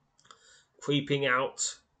 Creeping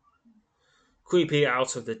out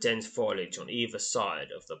of the dense foliage on either side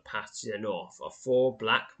of the path to the north are four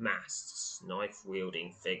black-masked,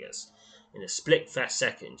 knife-wielding figures. In a split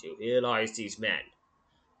second, you realize these men,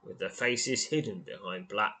 with their faces hidden behind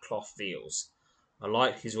black cloth veils, are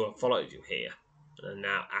likely to have followed you here, and are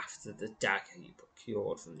now after the dagger you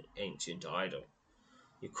procured from the ancient idol.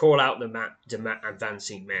 You call out the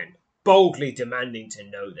advancing men, boldly demanding to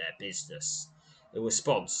know their business. In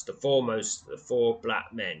response, the foremost of the four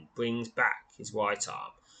black men brings back his right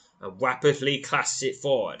arm and rapidly clasps it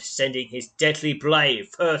forward, sending his deadly blade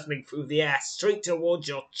hurtling through the air straight towards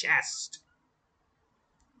your chest.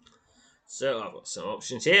 So I've got some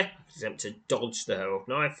options here. Attempt to dodge the hurled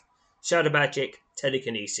knife, shadow magic,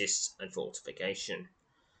 telekinesis, and fortification.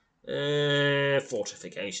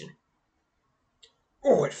 Fortification.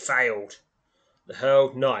 Oh, it failed. The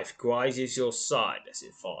hurled knife grazes your side as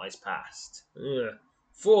it flies past.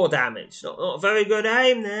 4 damage. Not very good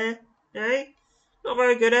aim there, eh? Not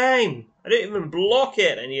very good aim. I didn't even block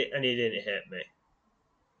it, and he didn't hit me.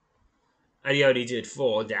 And he only did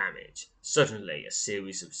 4 damage. Suddenly, a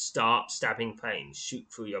series of stabbing pains shoot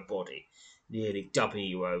through your body, nearly doubling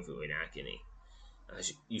you over in agony.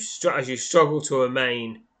 As you struggle to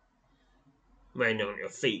remain on your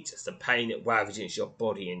feet, as the pain that ravages your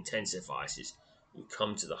body intensifies, you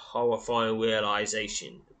come to the horrifying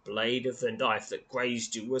realization the blade of the knife that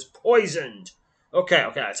grazed you was poisoned. Okay,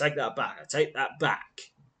 I take that back.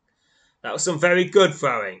 That was some very good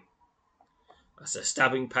throwing. As the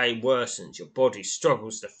stabbing pain worsens, your body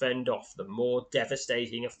struggles to fend off the more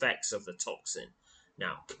devastating effects of the toxin.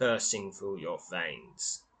 now coursing through your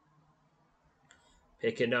veins.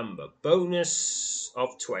 Pick a number. Bonus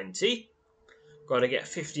of 20. Gotta get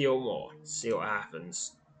 50 or more. See what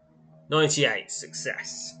happens. 98.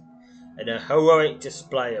 Success. In a heroic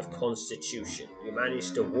display of constitution, you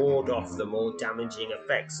managed to ward off the more damaging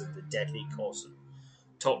effects of the deadly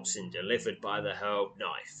toxin delivered by the hurled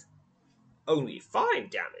knife. Only 5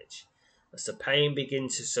 damage. As the pain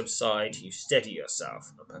begins to subside, you steady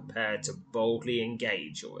yourself and prepare to boldly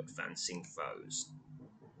engage your advancing foes.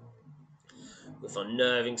 With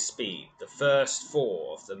unnerving speed, the first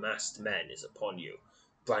 4 of the masked men is upon you,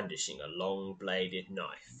 brandishing a long-bladed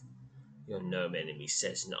knife. Your gnome enemy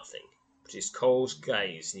says nothing, but his cold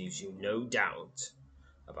gaze leaves you no doubt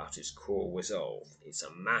about his cruel resolve. It's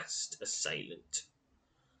a masked assailant.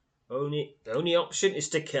 The only option is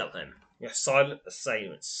to kill him. Your silent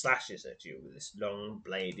assailant slashes at you with this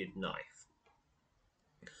long-bladed knife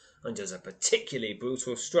and does a particularly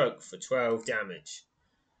brutal stroke for 12 damage.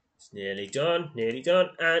 It's nearly done,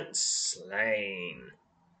 and slain.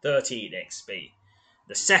 13 XP.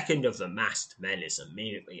 The second of the masked men is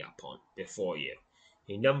immediately before you.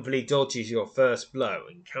 He numbly dodges your first blow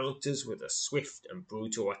and counters with a swift and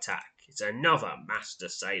brutal attack. It's another masked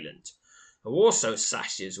assailant, who also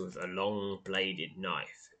slashes with a long-bladed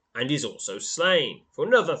knife, and is also slain for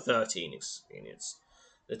another 13 experience.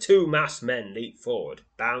 The 2 masked men leap forward,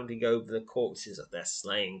 bounding over the corpses of their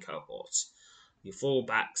slain cohorts. You fall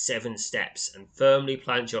back 7 steps and firmly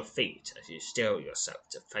plant your feet as you steel yourself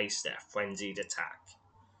to face their frenzied attack.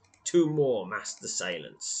 2 more masked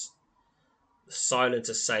assailants. The silent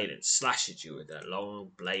assailants slash at you with their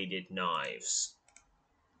long-bladed knives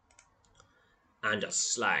and are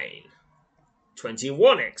slain.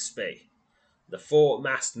 21 XP. The 4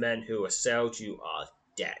 masked men who assailed you are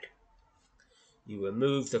dead. You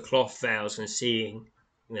remove the cloth veils and seeing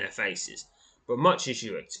their faces, but much as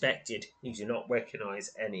you expected, you do not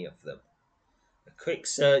recognize any of them. A quick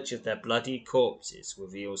search of their bloody corpses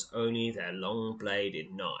reveals only their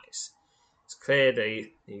long-bladed knives. It's clear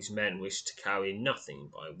these men wished to carry nothing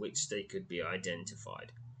by which they could be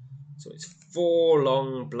identified. So it's 4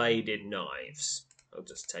 long-bladed knives. I'll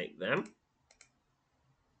just take them.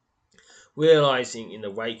 Realizing in the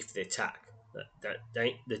wake of the attack that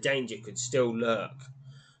the danger could still lurk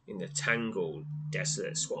in the tangled,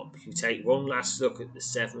 desolate swamp, you take one last look at the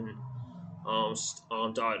 7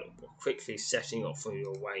 armed idol, quickly setting off on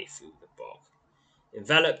your way through the bog.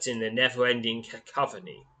 Enveloped in the never-ending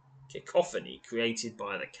cacophony created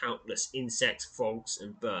by the countless insects, frogs,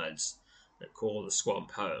 and birds that call the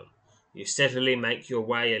swamp home, you steadily make your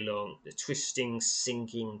way along the twisting,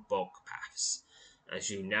 sinking bog paths as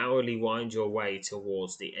you narrowly wind your way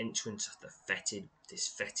towards the entrance of this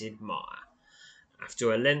fetid mire.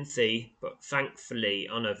 After a lengthy but thankfully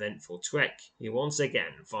uneventful trek, you once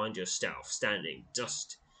again find yourself standing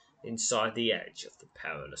just inside the edge of the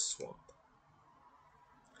perilous swamp.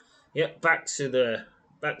 Yep, back to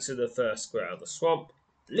the first square of the swamp.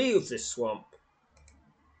 Leave this swamp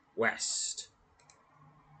west.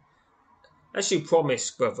 As you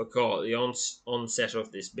promised Brother Carl at the onset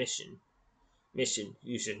of this mission,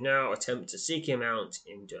 you should now attempt to seek him out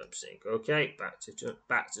in Durstig. Okay, back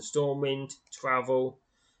to Stormwind, travel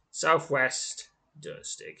southwest,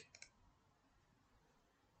 Durstig.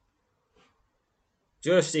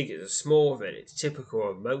 Durstig is a small village, typical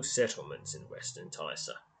of most settlements in Western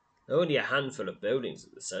Tysa. There are only a handful of buildings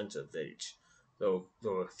at the centre of the village, though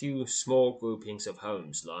a few small groupings of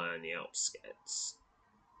homes lie on the outskirts.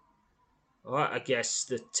 Alright, I guess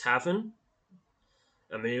the tavern?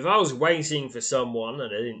 I mean, if I was waiting for someone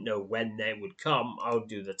and I didn't know when they would come, I would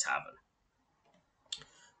do the tavern.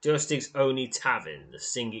 Durstig's only tavern, the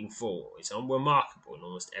Singing Fool, is unremarkable in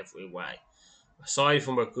almost every way. Aside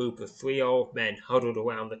from a group of 3 old men huddled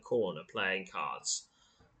around the corner playing cards,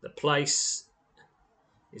 the place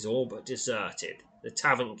is all but deserted. The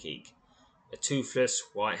tavern keep, a toothless,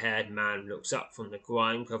 white-haired man, looks up from the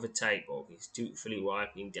grime-covered table he's dutifully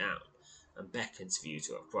wiping down and beckons for you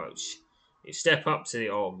to approach. You step up to the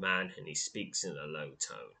old man and he speaks in a low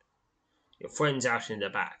tone. Your friend's out in the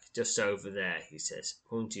back, just over there, he says,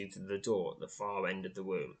 pointing to the door at the far end of the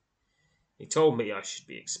room. He told me I should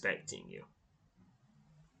be expecting you.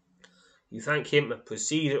 You thank him and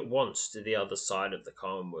proceed at once to the other side of the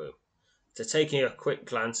common room. After taking a quick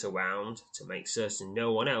glance around to make certain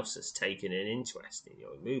no one else has taken an interest in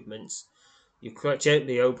your movements, you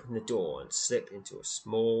gently open the door and slip into a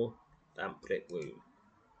small, lamp-lit room.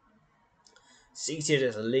 Seated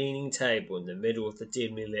at a leaning table in the middle of the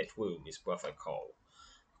dimly lit room is Brother Cole.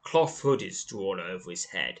 A cloth hood is drawn over his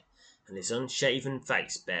head, and his unshaven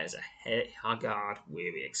face bears a haggard,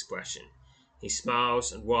 weary expression. He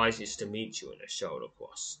smiles and rises to meet you in a shoulder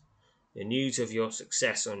cross. The news of your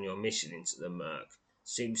success on your mission into the murk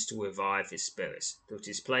seems to revive his spirits, though it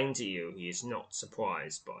is plain to you he is not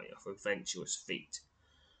surprised by your adventurous feat.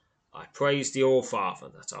 I praise the All-Father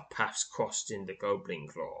that our paths crossed in the Goblin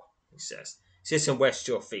Claw, he says. Sit and rest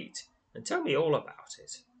your feet, and tell me all about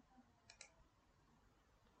it.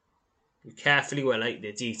 You carefully relate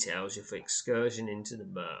the details of the excursion into the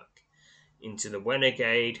murk, into the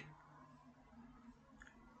renegade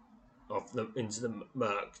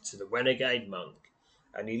to the renegade monk,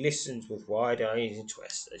 and he listens with wide-eyed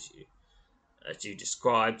interest as you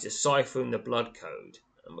describe deciphering the blood code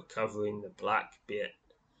and recovering the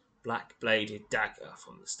black-bladed dagger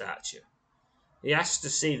from the statue. He asks to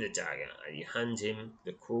see the dagger, and you hand him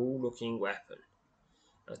the cruel-looking weapon.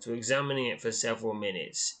 After examining it for several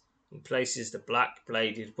minutes, he places the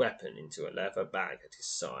black-bladed weapon into a leather bag at his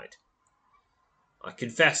side. I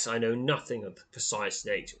confess I know nothing of the precise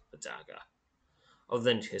nature of the dagger, other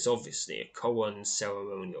than it is obviously a Koan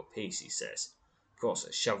ceremonial piece, he says. Of course,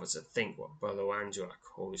 I shudder to think what Brother Andrak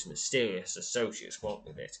or his mysterious associates want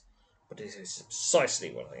with it, but it is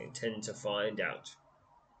precisely what I intend to find out.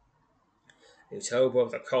 You tell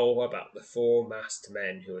Brother Cole about the 4 masked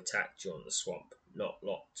men who attacked you on the swamp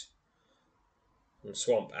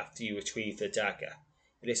after you retrieved the dagger.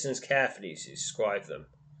 He listens carefully as you describe them,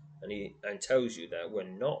 and tells you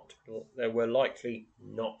they were likely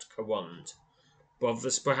not Karund.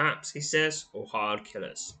 Brothers, perhaps, he says, or hired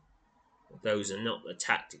killers. But those are not the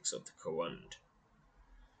tactics of the Karund.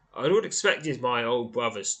 I would expected my own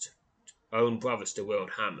brothers to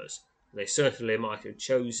wield hammers. They certainly might have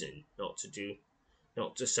chosen not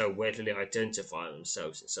to so readily identify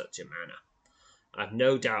themselves in such a manner. I have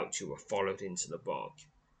no doubt you were followed into the bog.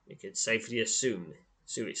 We can safely assume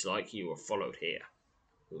it's like you were followed here.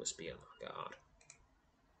 We must be on our guard.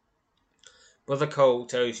 Brother Cole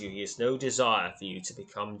tells you he has no desire for you to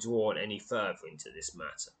become drawn any further into this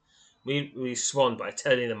matter. We respond by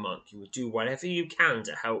telling the monk you will do whatever you can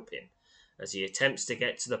to help him as he attempts to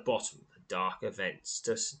get to the bottom of the dark events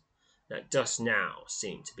that now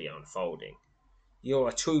seem to be unfolding. You're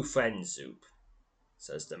a true friend, Zoop,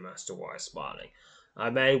 says the Master Wise, smiling. I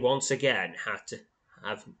may once again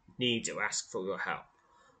have need to ask for your help.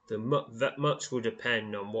 That much will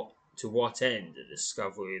depend on to what end the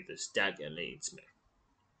discovery of this dagger leads me.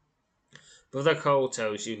 Brother Cole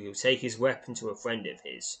tells you he will take his weapon to a friend of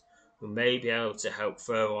his, who may be able to help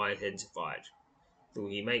further identify it, though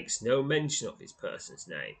he makes no mention of his person's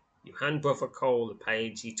name. You hand Brother Cole the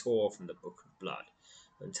page he tore from the Book of Blood,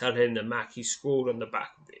 and tell him the mark he scrawled on the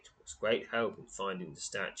back of it was great help in finding the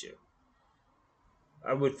statue.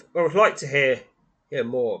 I would like to hear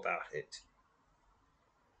more about it.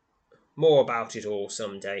 More about it all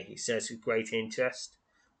some day, he says with great interest.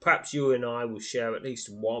 Perhaps you and I will share at least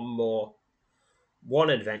one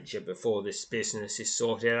adventure before this business is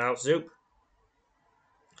sorted out, Zoop.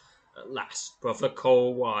 At last, Brother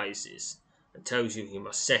Cole rises and tells you he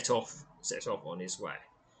must set off on his way.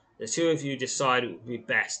 The two of you decide it would be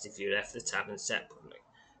best if you left the tavern separately,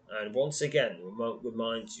 and once again the monk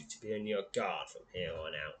reminds you to be on your guard from here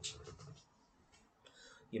on out.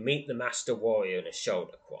 You meet the Master Warrior in a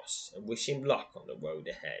shoulder cross and wish him luck on the road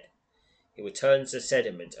ahead. He returns the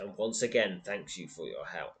sediment and once again thanks you for your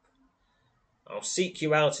help. I'll seek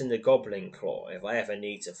you out in the Goblin Claw if I ever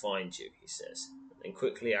need to find you, he says, and then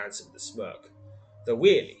quickly adds with a smirk, though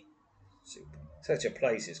really, such a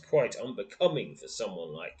place is quite unbecoming for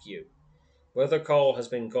someone like you. Brother Cole has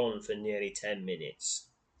been gone for nearly 10 minutes.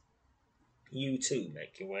 You too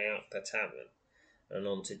make your way out the tavern and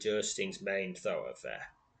onto Dursting's main thoroughfare.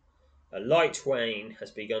 A light rain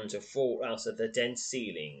has begun to fall out of the dense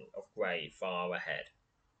ceiling of grey far ahead,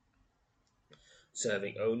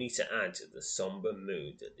 serving only to add to the sombre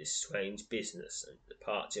mood that this strange business and the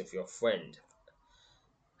departure of your friend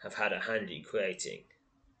have had a hand in creating.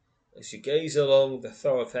 As you gaze along the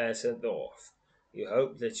thoroughfare to the north, you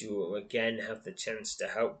hope that you will again have the chance to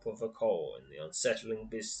help Brother Cole in the unsettling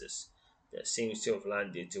business that seems to have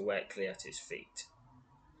landed directly at his feet.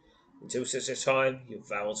 Until such a time, you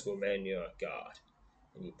vow to remain on your guard,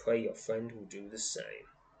 and you pray your friend will do the same.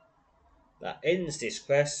 That ends this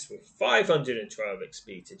quest with 512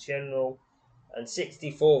 XP to General and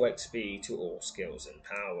 64 XP to all skills and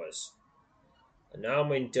powers. And now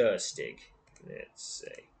I'm in Durstig. Let's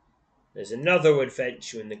see. There's another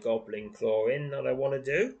adventure in the Goblin Claw Inn that I want to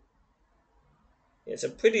do. It's a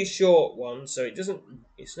pretty short one, so it's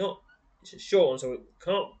a short one, so it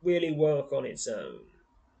can't really work on its own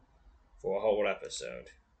for a whole episode.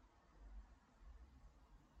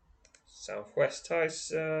 Southwest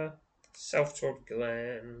Tysa, Self-Trod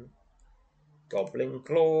Glen. Goblin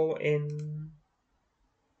Claw Inn.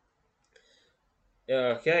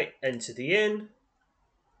 Okay, enter the inn.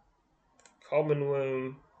 Common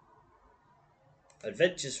room.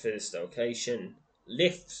 Adventures for this location.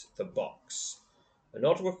 Lift the box. An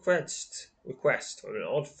odd request from an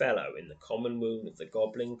odd fellow in the common room of the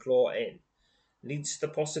Goblin Claw Inn leads to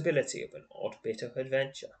the possibility of an odd bit of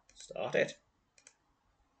adventure. Start it.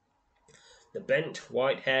 The bent,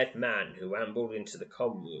 white-haired man who ambled into the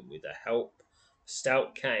common room with the help of a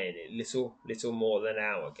stout cane little more than an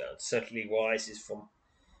hour ago suddenly rises from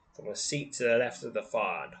a seat to the left of the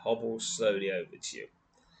fire and hobbles slowly over to you.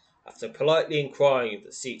 After politely inquiring if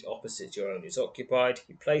the seat opposite your own is occupied,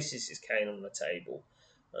 he places his cane on the table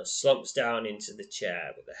and slumps down into the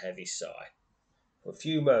chair with a heavy sigh. For a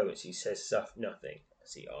few moments he says nothing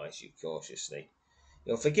as he eyes you cautiously.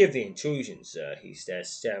 "You'll forgive the intrusion, sir," he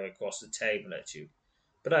says, staring across the table at you,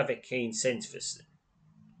 "but I have a keen sense for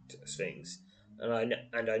things, and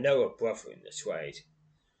I know a brother in the trade.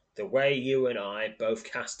 The way you and I both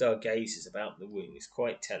cast our gazes about the room is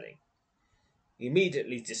quite telling. You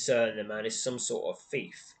immediately discern the man is some sort of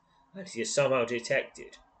thief, and he has somehow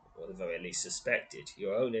detected, or at the very least suspected,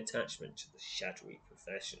 your own attachment to the shadowy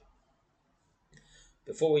profession.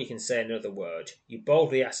 Before he can say another word, you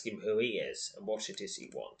boldly ask him who he is and what it is he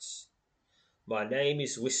wants. "My name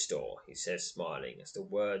is Wistor," he says, smiling as the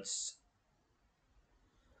words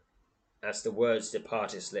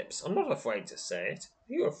depart his lips. "I'm not afraid to say it.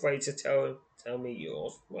 Are you afraid to tell me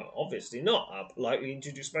yours?" "Well, obviously not. I'll politely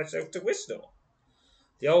introduce myself to Wistor."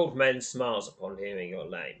 The old man smiles upon hearing your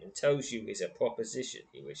name and tells you he's a proposition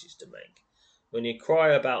he wishes to make. When you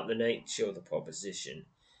inquire about the nature of the proposition,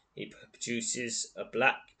 he produces a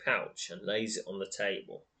black pouch and lays it on the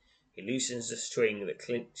table. He loosens the string that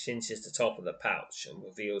cinches the top of the pouch and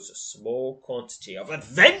reveals a small quantity of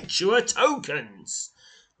adventurer tokens.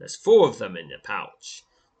 There's 4 of them in the pouch.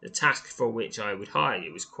 The task for which I would hire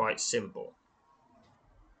you is quite simple.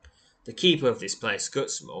 The keeper of this place,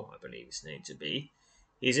 Gutsmull, I believe his name to be,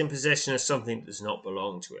 he is in possession of something that does not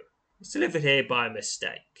belong to him. It's delivered here by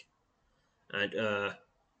mistake. And, I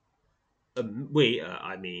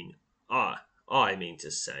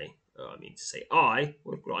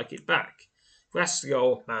would like it back." You ask the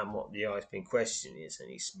old man what the item in question is, and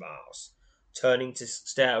he smiles, turning to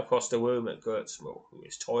stare across the room at Gutsmull, who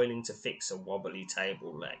is toiling to fix a wobbly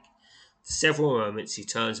table leg. For several moments he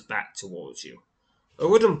turns back towards you. "A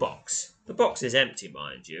wooden box. The box is empty,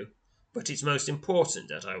 mind you, but it's most important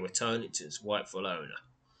that I return it to its rightful owner.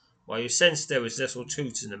 While you sense there is little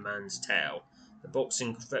truth in the man's tale, the box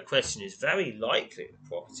in question is very likely the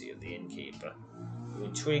property of the innkeeper, who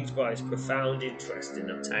intrigued by his profound interest in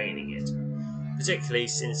obtaining it, particularly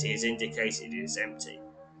since he has indicated it is empty.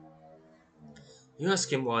 You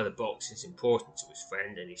ask him why the box is important to his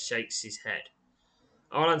friend, and he shakes his head.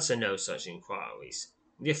 I'll answer no such inquiries.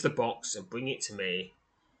 Lift the box and bring it to me,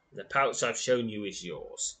 and the pouch I've shown you is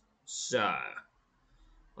yours. Sir,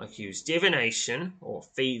 I can use divination or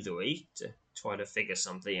thievery to try to figure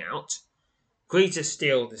something out. Agree to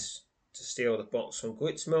steal the box from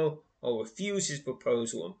Gutsmull, or refuse his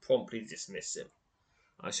proposal and promptly dismiss him.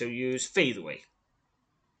 I shall use thievery."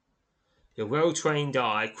 Your well-trained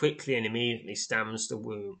eye quickly and immediately scans the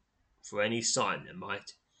room for any sign that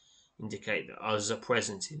might indicate that others are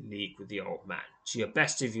present in league with the old man. To your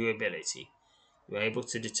best of your ability, you are able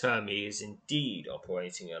to determine he is indeed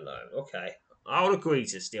operating alone. Okay, I'll agree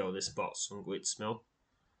to steal this box from Gutsmull.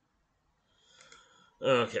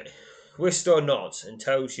 Okay. Wistor nods and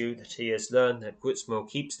tells you that he has learned that Gutsmull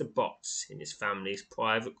keeps the box in his family's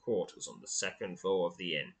private quarters on the 2nd floor of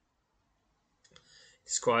the inn. He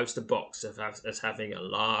describes the box as having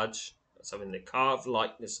the carved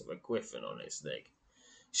likeness of a griffin on its leg.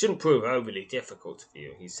 "It shouldn't prove overly difficult for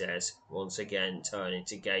you," he says, once again turning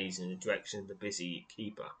to gaze in the direction of the busy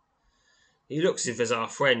keeper. "He looks as if our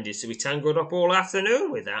friend is to be tangled up all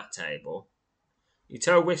afternoon with that table." You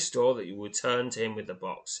tell Wistor that you will return to him with the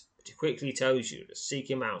box, but he quickly tells you to seek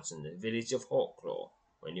him out in the village of Hawklaw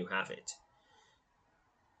when you have it.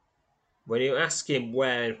 When you ask him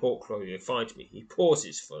where in Hawklaw you will find me, he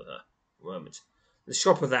pauses for a moment. "The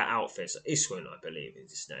shop of that outfit, Iswin, I believe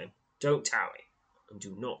is his name. Don't tarry, and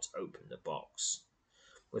do not open the box."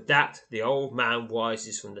 With that, the old man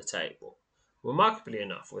rises from the table, remarkably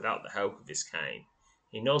enough without the help of his cane.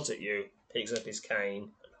 He nods at you, picks up his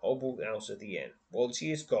cane, and hobbles out of the inn. Once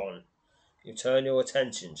he is gone, you turn your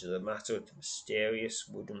attention to the matter of the mysterious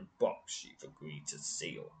wooden box you've agreed to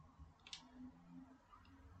steal.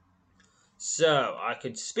 "So, I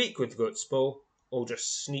could speak with Gutsmull, or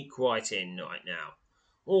just sneak right in right now,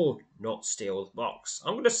 or not steal the box.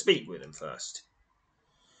 I'm going to speak with him first."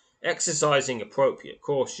 Exercising appropriate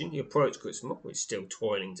caution, you approach Gritzmore, who is still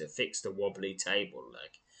toiling to fix the wobbly table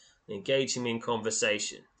leg, and engage him in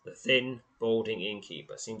conversation. The thin, balding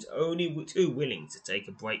innkeeper seems only too willing to take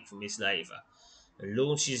a break from his labour, and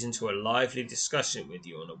launches into a lively discussion with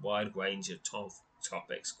you on a wide range of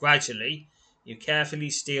topics. Gradually, you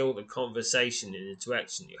carefully steer the conversation in a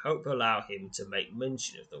direction you hope will allow him to make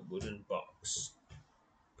mention of the wooden box.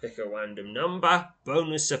 Pick a random number.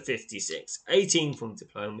 Bonus of 56. 18 from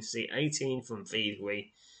diplomacy, 18 from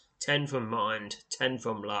thievery, 10 from mind, 10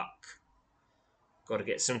 from luck. Got to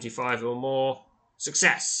get 75 or more.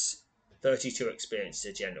 Success. 32 experience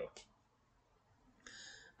to general.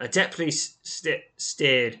 Adeptly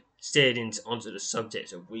steered onto the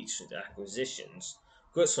subject of recent acquisitions,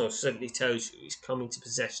 Gritzmore suddenly tells you he's come into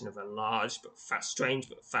possession of a large but strange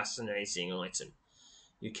but fascinating item.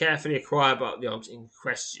 You carefully inquire about the object in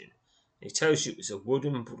question. He tells you it was a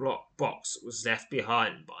wooden box that was left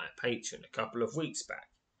behind by a patron a couple of weeks back.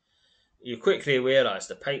 You quickly realise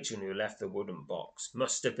the patron who left the wooden box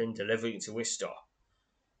must have been delivering it to Wistar.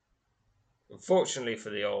 Unfortunately for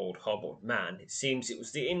the old hobbled man, it seems it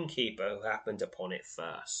was the innkeeper who happened upon it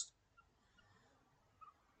first.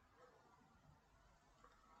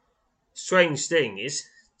 Strange thing,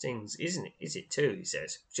 isn't it? Is it too? He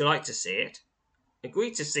says. Would you like to see it?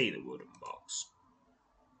 Agree to see the wooden box.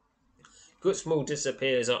 Gritzmore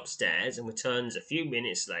disappears upstairs and returns a few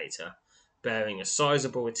minutes later, bearing a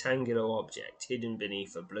sizable rectangular object hidden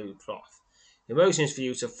beneath a blue cloth. He motions for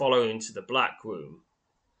you to follow him to the back room,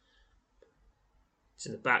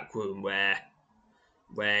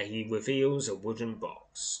 where he reveals a wooden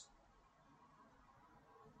box.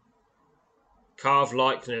 Carved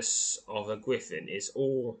likeness of a griffin is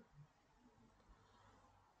all.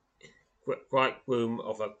 Right room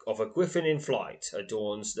of a griffin in flight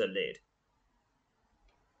adorns the lid.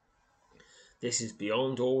 This is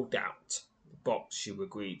beyond all doubt the box you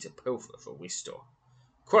agreed to pilfer for Wistar.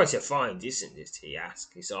 Quite a find, isn't it? He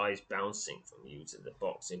asks, his eyes bouncing from you to the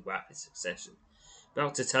box in rapid succession.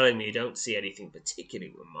 About to tell him you don't see anything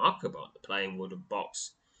particularly remarkable about the plain wooden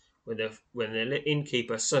box, when the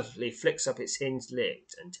innkeeper suddenly flicks up its hinged lid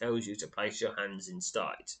and tells you to place your hands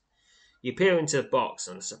inside. You peer into the box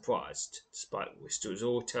and are surprised, despite what Wistar has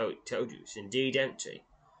all told you it's indeed empty.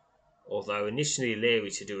 Although initially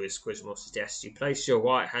leery to do as Gritzmore suggests, you place your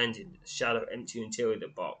right hand in the shallow, empty interior of the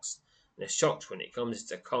box and are shocked when it comes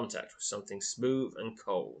into contact with something smooth and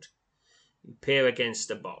cold. You peer against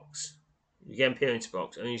the box. You again peer into the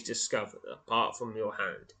box, only to discover that apart from your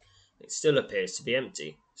hand, it still appears to be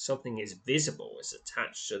empty. Something is visible is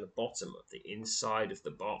attached to the bottom of the inside of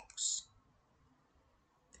the box.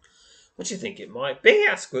 What do you think it might be?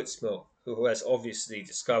 Asked Gritzmore, who has obviously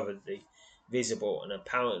discovered the visible and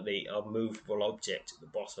apparently unmovable object at the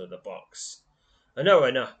bottom of the box. I know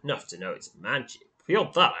enough to know it's magic.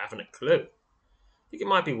 Beyond that, I haven't a clue. I think it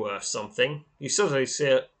might be worth something. You suddenly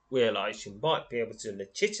realise you might be able to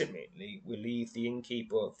legitimately relieve the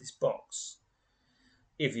innkeeper of this box,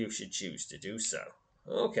 if you should choose to do so.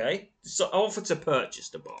 Okay, so offer to purchase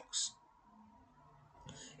the box.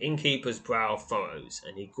 Innkeeper's brow furrows,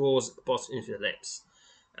 and he gnaws at the bottom of his lips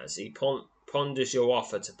as he ponders your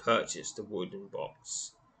offer to purchase the wooden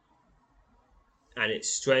box and its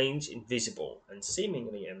strange, invisible, and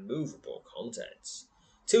seemingly immovable contents.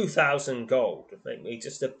 2,000 gold would make me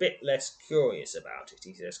just a bit less curious about it,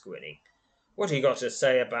 he says, grinning. What have you got to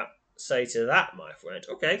say to that, my friend?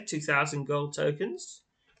 Okay, 2,000 gold tokens.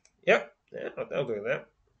 Yep, yeah, I'll do that.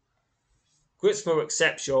 Gritzmore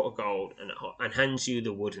accepts your gold and hands you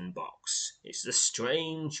the wooden box. It's the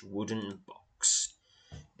strange wooden box.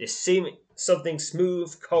 Something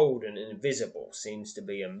smooth, cold, and invisible seems to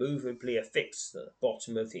be immovably affixed at the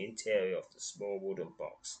bottom of the interior of the small wooden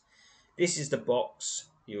box. This is the box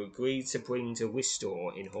you agreed to bring to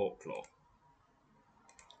Wistar in Hawklaw.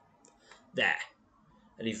 There.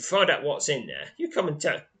 And if you find out what's in there, you come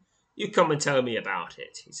and tell me about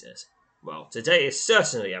it, he says. Well, today is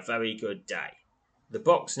certainly a very good day. The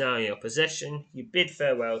box now in your possession, you bid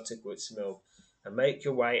farewell to Gritzmore and make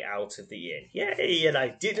your way out of the inn. Yay, and I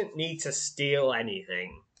didn't need to steal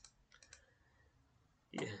anything.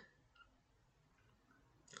 Yeah.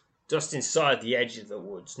 Just inside the edge of the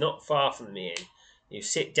woods, not far from the inn, you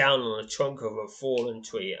sit down on the trunk of a fallen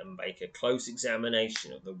tree and make a close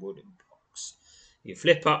examination of the wooden box. You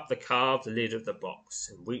flip up the carved lid of the box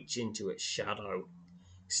and reach into its shallow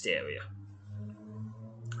exterior.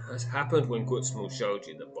 As happened when Gritzmore showed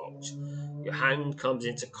you the box, your hand comes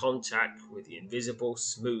into contact with the invisible,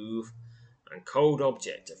 smooth, and cold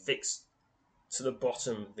object affixed to the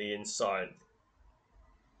bottom of the inside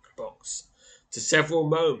box. To several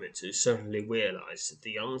moments, you suddenly realise that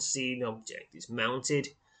the unseen object is mounted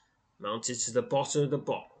to the bottom of the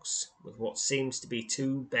box with what seems to be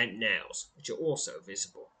two bent nails, which are also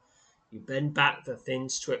visible. You bend back the thin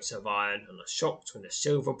strips of iron and are shocked when a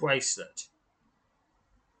silver bracelet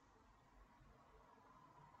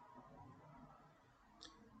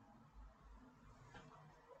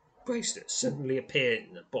suddenly appeared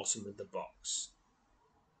in the bottom of the box.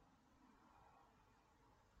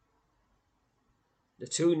 The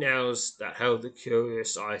two nails that held the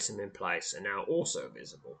curious item in place are now also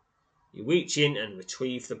visible. You reach in and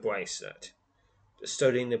retrieve the bracelet. After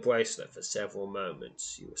studying the bracelet for several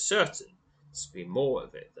moments, you are certain there's to be more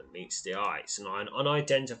of it than meets the eye. It's an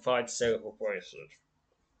unidentified silver bracelet.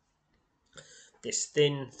 This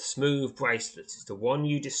thin, smooth bracelet is the one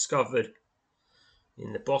you discovered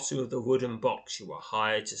in the bottom of the wooden box you were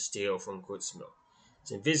hired to steal from Goodsmill.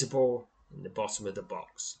 It's invisible in the bottom of the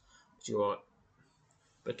box, but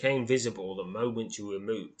became visible the moment you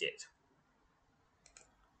removed it.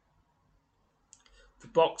 The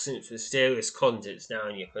box and its mysterious contents now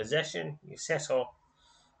in your possession,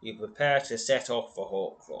 you prepare to set off for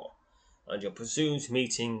Hawklaw, and your presumed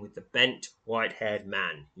meeting with the bent, white-haired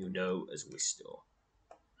man you know as Wistor.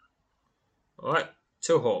 Alright,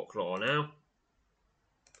 to Hawklaw now.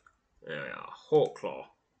 There we are, Hawklaw.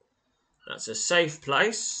 That's a safe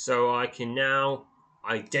place, so I can now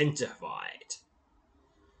identify it.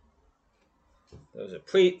 There was a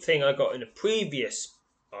thing I got in a previous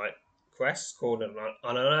quest called an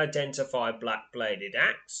unidentified black-bladed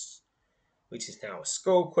axe, which is now a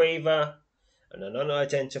skull cleaver, and an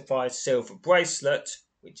unidentified silver bracelet,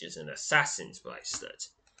 which is an assassin's bracelet,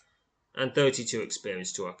 and 32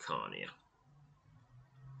 experience to Arcania.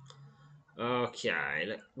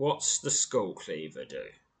 Okay, what's the skull cleaver do?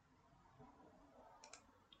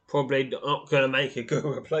 Probably not going to make a good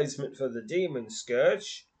replacement for the demon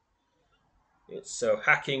scourge. It's a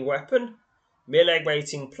hacking weapon, melee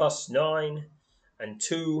rating +9, and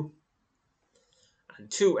two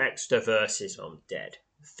extra verses on dead.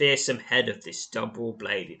 The fearsome head of this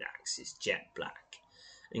double-bladed axe is jet black.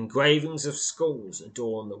 Engravings of skulls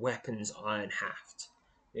adorn the weapon's iron haft.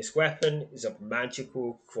 This weapon is of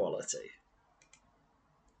magical quality.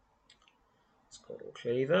 Skull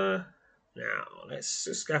cleaver. Now, let's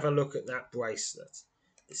just have a look at that bracelet.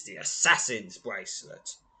 It's the assassin's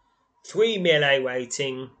bracelet. 3 melee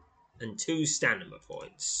rating and 2 stamina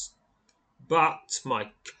points. But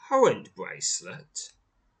my current bracelet,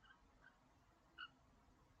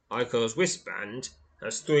 Icor's wristband,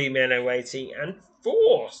 has 3 melee rating and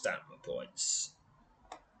 4 stamina points.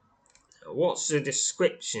 Now, what's the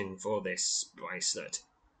description for this bracelet?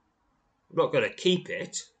 I'm not going to keep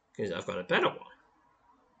it because I've got a better one.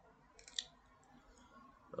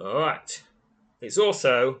 Alright. It's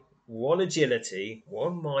also 1 agility,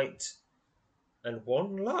 1 might, and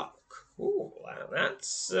 1 luck. Ooh,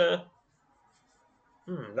 that's that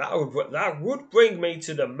would bring me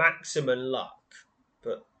to the maximum luck,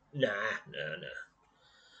 but nah.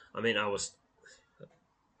 I mean, I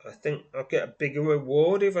think I'll get a bigger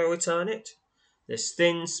reward if I return it. This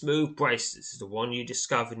thin, smooth bracelet is the one you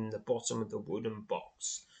discovered in the bottom of the wooden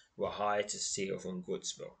box you were hired to steal from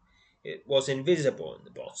Goodsmill. It was invisible in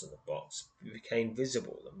the bottom of the box, but it became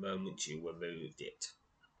visible the moment you removed it.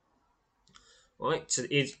 Right, so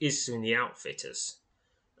it is in the outfitters.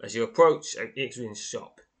 As you approach Ixrin's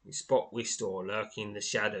shop, you spot Wistor lurking in the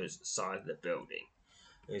shadows at the side of the building.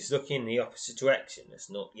 He's looking in the opposite direction, has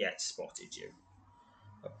not yet spotted you.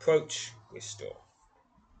 Approach Wistor.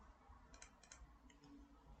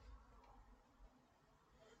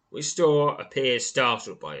 Wistor appears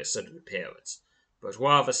startled by your sudden appearance, but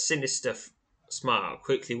while the sinister smile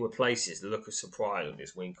quickly replaces the look of surprise on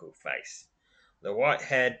his wrinkled face. The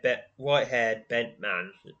white-haired bent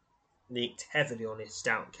man leaped heavily on his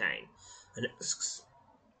stout cane and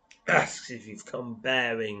asks if you've come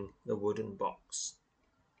bearing the wooden box.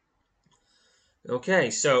 Okay,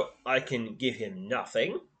 so I can give him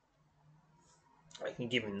nothing. I can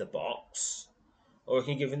give him the box. Or I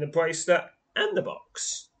can give him the bracelet and the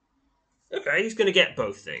box. Okay, he's going to get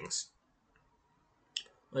both things.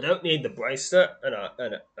 I don't need the bracelet, and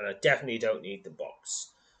I definitely don't need the box.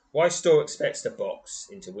 Wistor expects the box,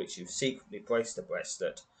 into which you've secretly placed the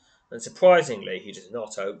bracelet, and surprisingly, he does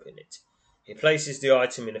not open it. He places the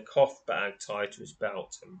item in a cloth bag tied to his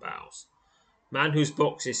belt and bows. Man whose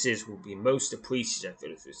box this is will be most appreciative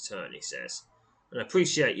of his return, he says, and I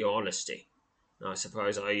appreciate your honesty. I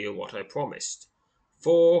suppose I owe you what I promised.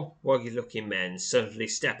 4 rugged-looking men suddenly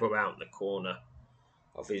step around the corner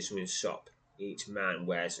of Ixrin's shop. Each man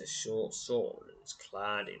wears a short sword and is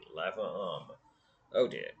clad in leather armour. Oh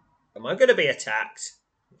dear. Am I going to be attacked?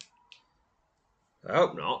 I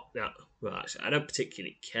hope not. No. Well, actually, I don't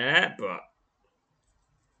particularly care, but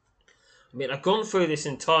I mean, I've gone through this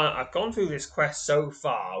quest so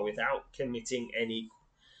far without committing any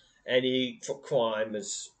crime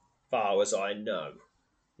as far as I know.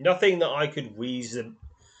 Nothing that I could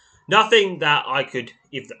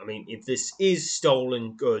if this is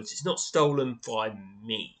stolen goods, it's not stolen by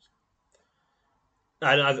me.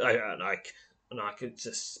 And I could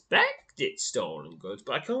suspect it's stolen goods,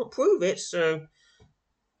 but I can't prove it, so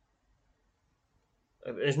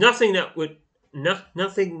there's nothing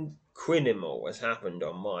nothing criminal has happened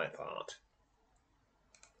on my part.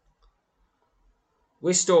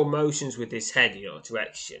 Wistor motions with his head in your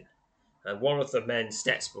direction, and one of the men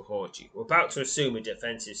steps behind you. We're about to assume a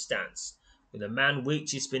defensive stance, when the man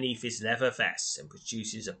reaches beneath his leather vest and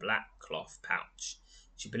produces a black cloth pouch,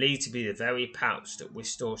 which you believe to be the very pouch that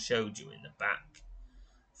Wistor showed you in the back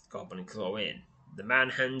of the Goblin Claw Inn. The man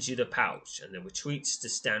hands you the pouch and then retreats to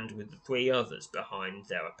stand with the three others behind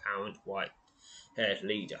their apparent white-haired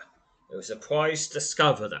leader. You are surprised to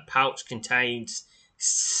discover the pouch contains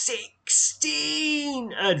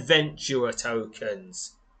 16 adventurer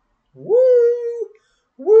tokens. Woo!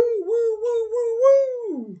 Woo, woo, woo, woo,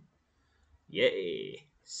 woo! Yay!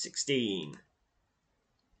 16.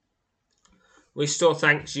 Wistor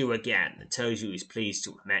thanks you again and tells you he's pleased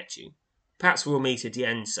to have met you. Perhaps we'll meet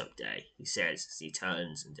again someday, he says as he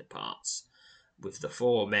turns and departs, with the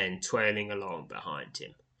 4 men trailing along behind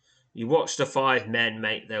him. You watch the 5 men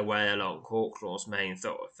make their way along Hawklaw's main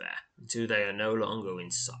thoroughfare until they are no longer in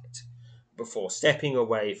sight, before stepping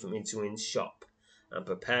away from Intuin's shop and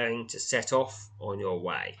preparing to set off on your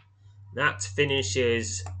way. That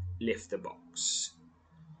finishes Lift the Box.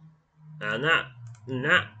 And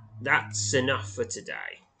that's enough for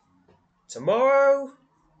today. Tomorrow,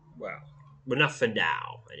 well, enough for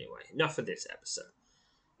now, anyway. Enough for this episode.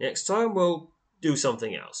 Next time we'll do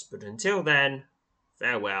something else. But until then,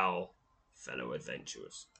 farewell, fellow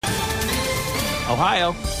adventurers.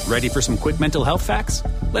 Ohio, ready for some quick mental health facts?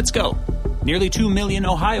 Let's go. Nearly 2 million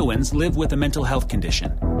Ohioans live with a mental health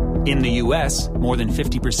condition. In the U.S., more than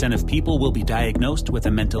 50% of people will be diagnosed with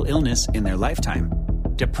a mental illness in their lifetime.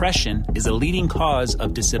 Depression is a leading cause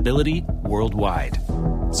of disability worldwide.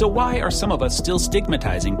 So why are some of us still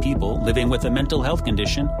stigmatizing people living with a mental health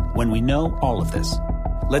condition when we know all of this?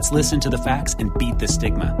 Let's listen to the facts and beat the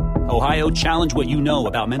stigma. Ohio, challenge what you know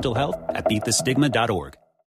about mental health at beatthestigma.org.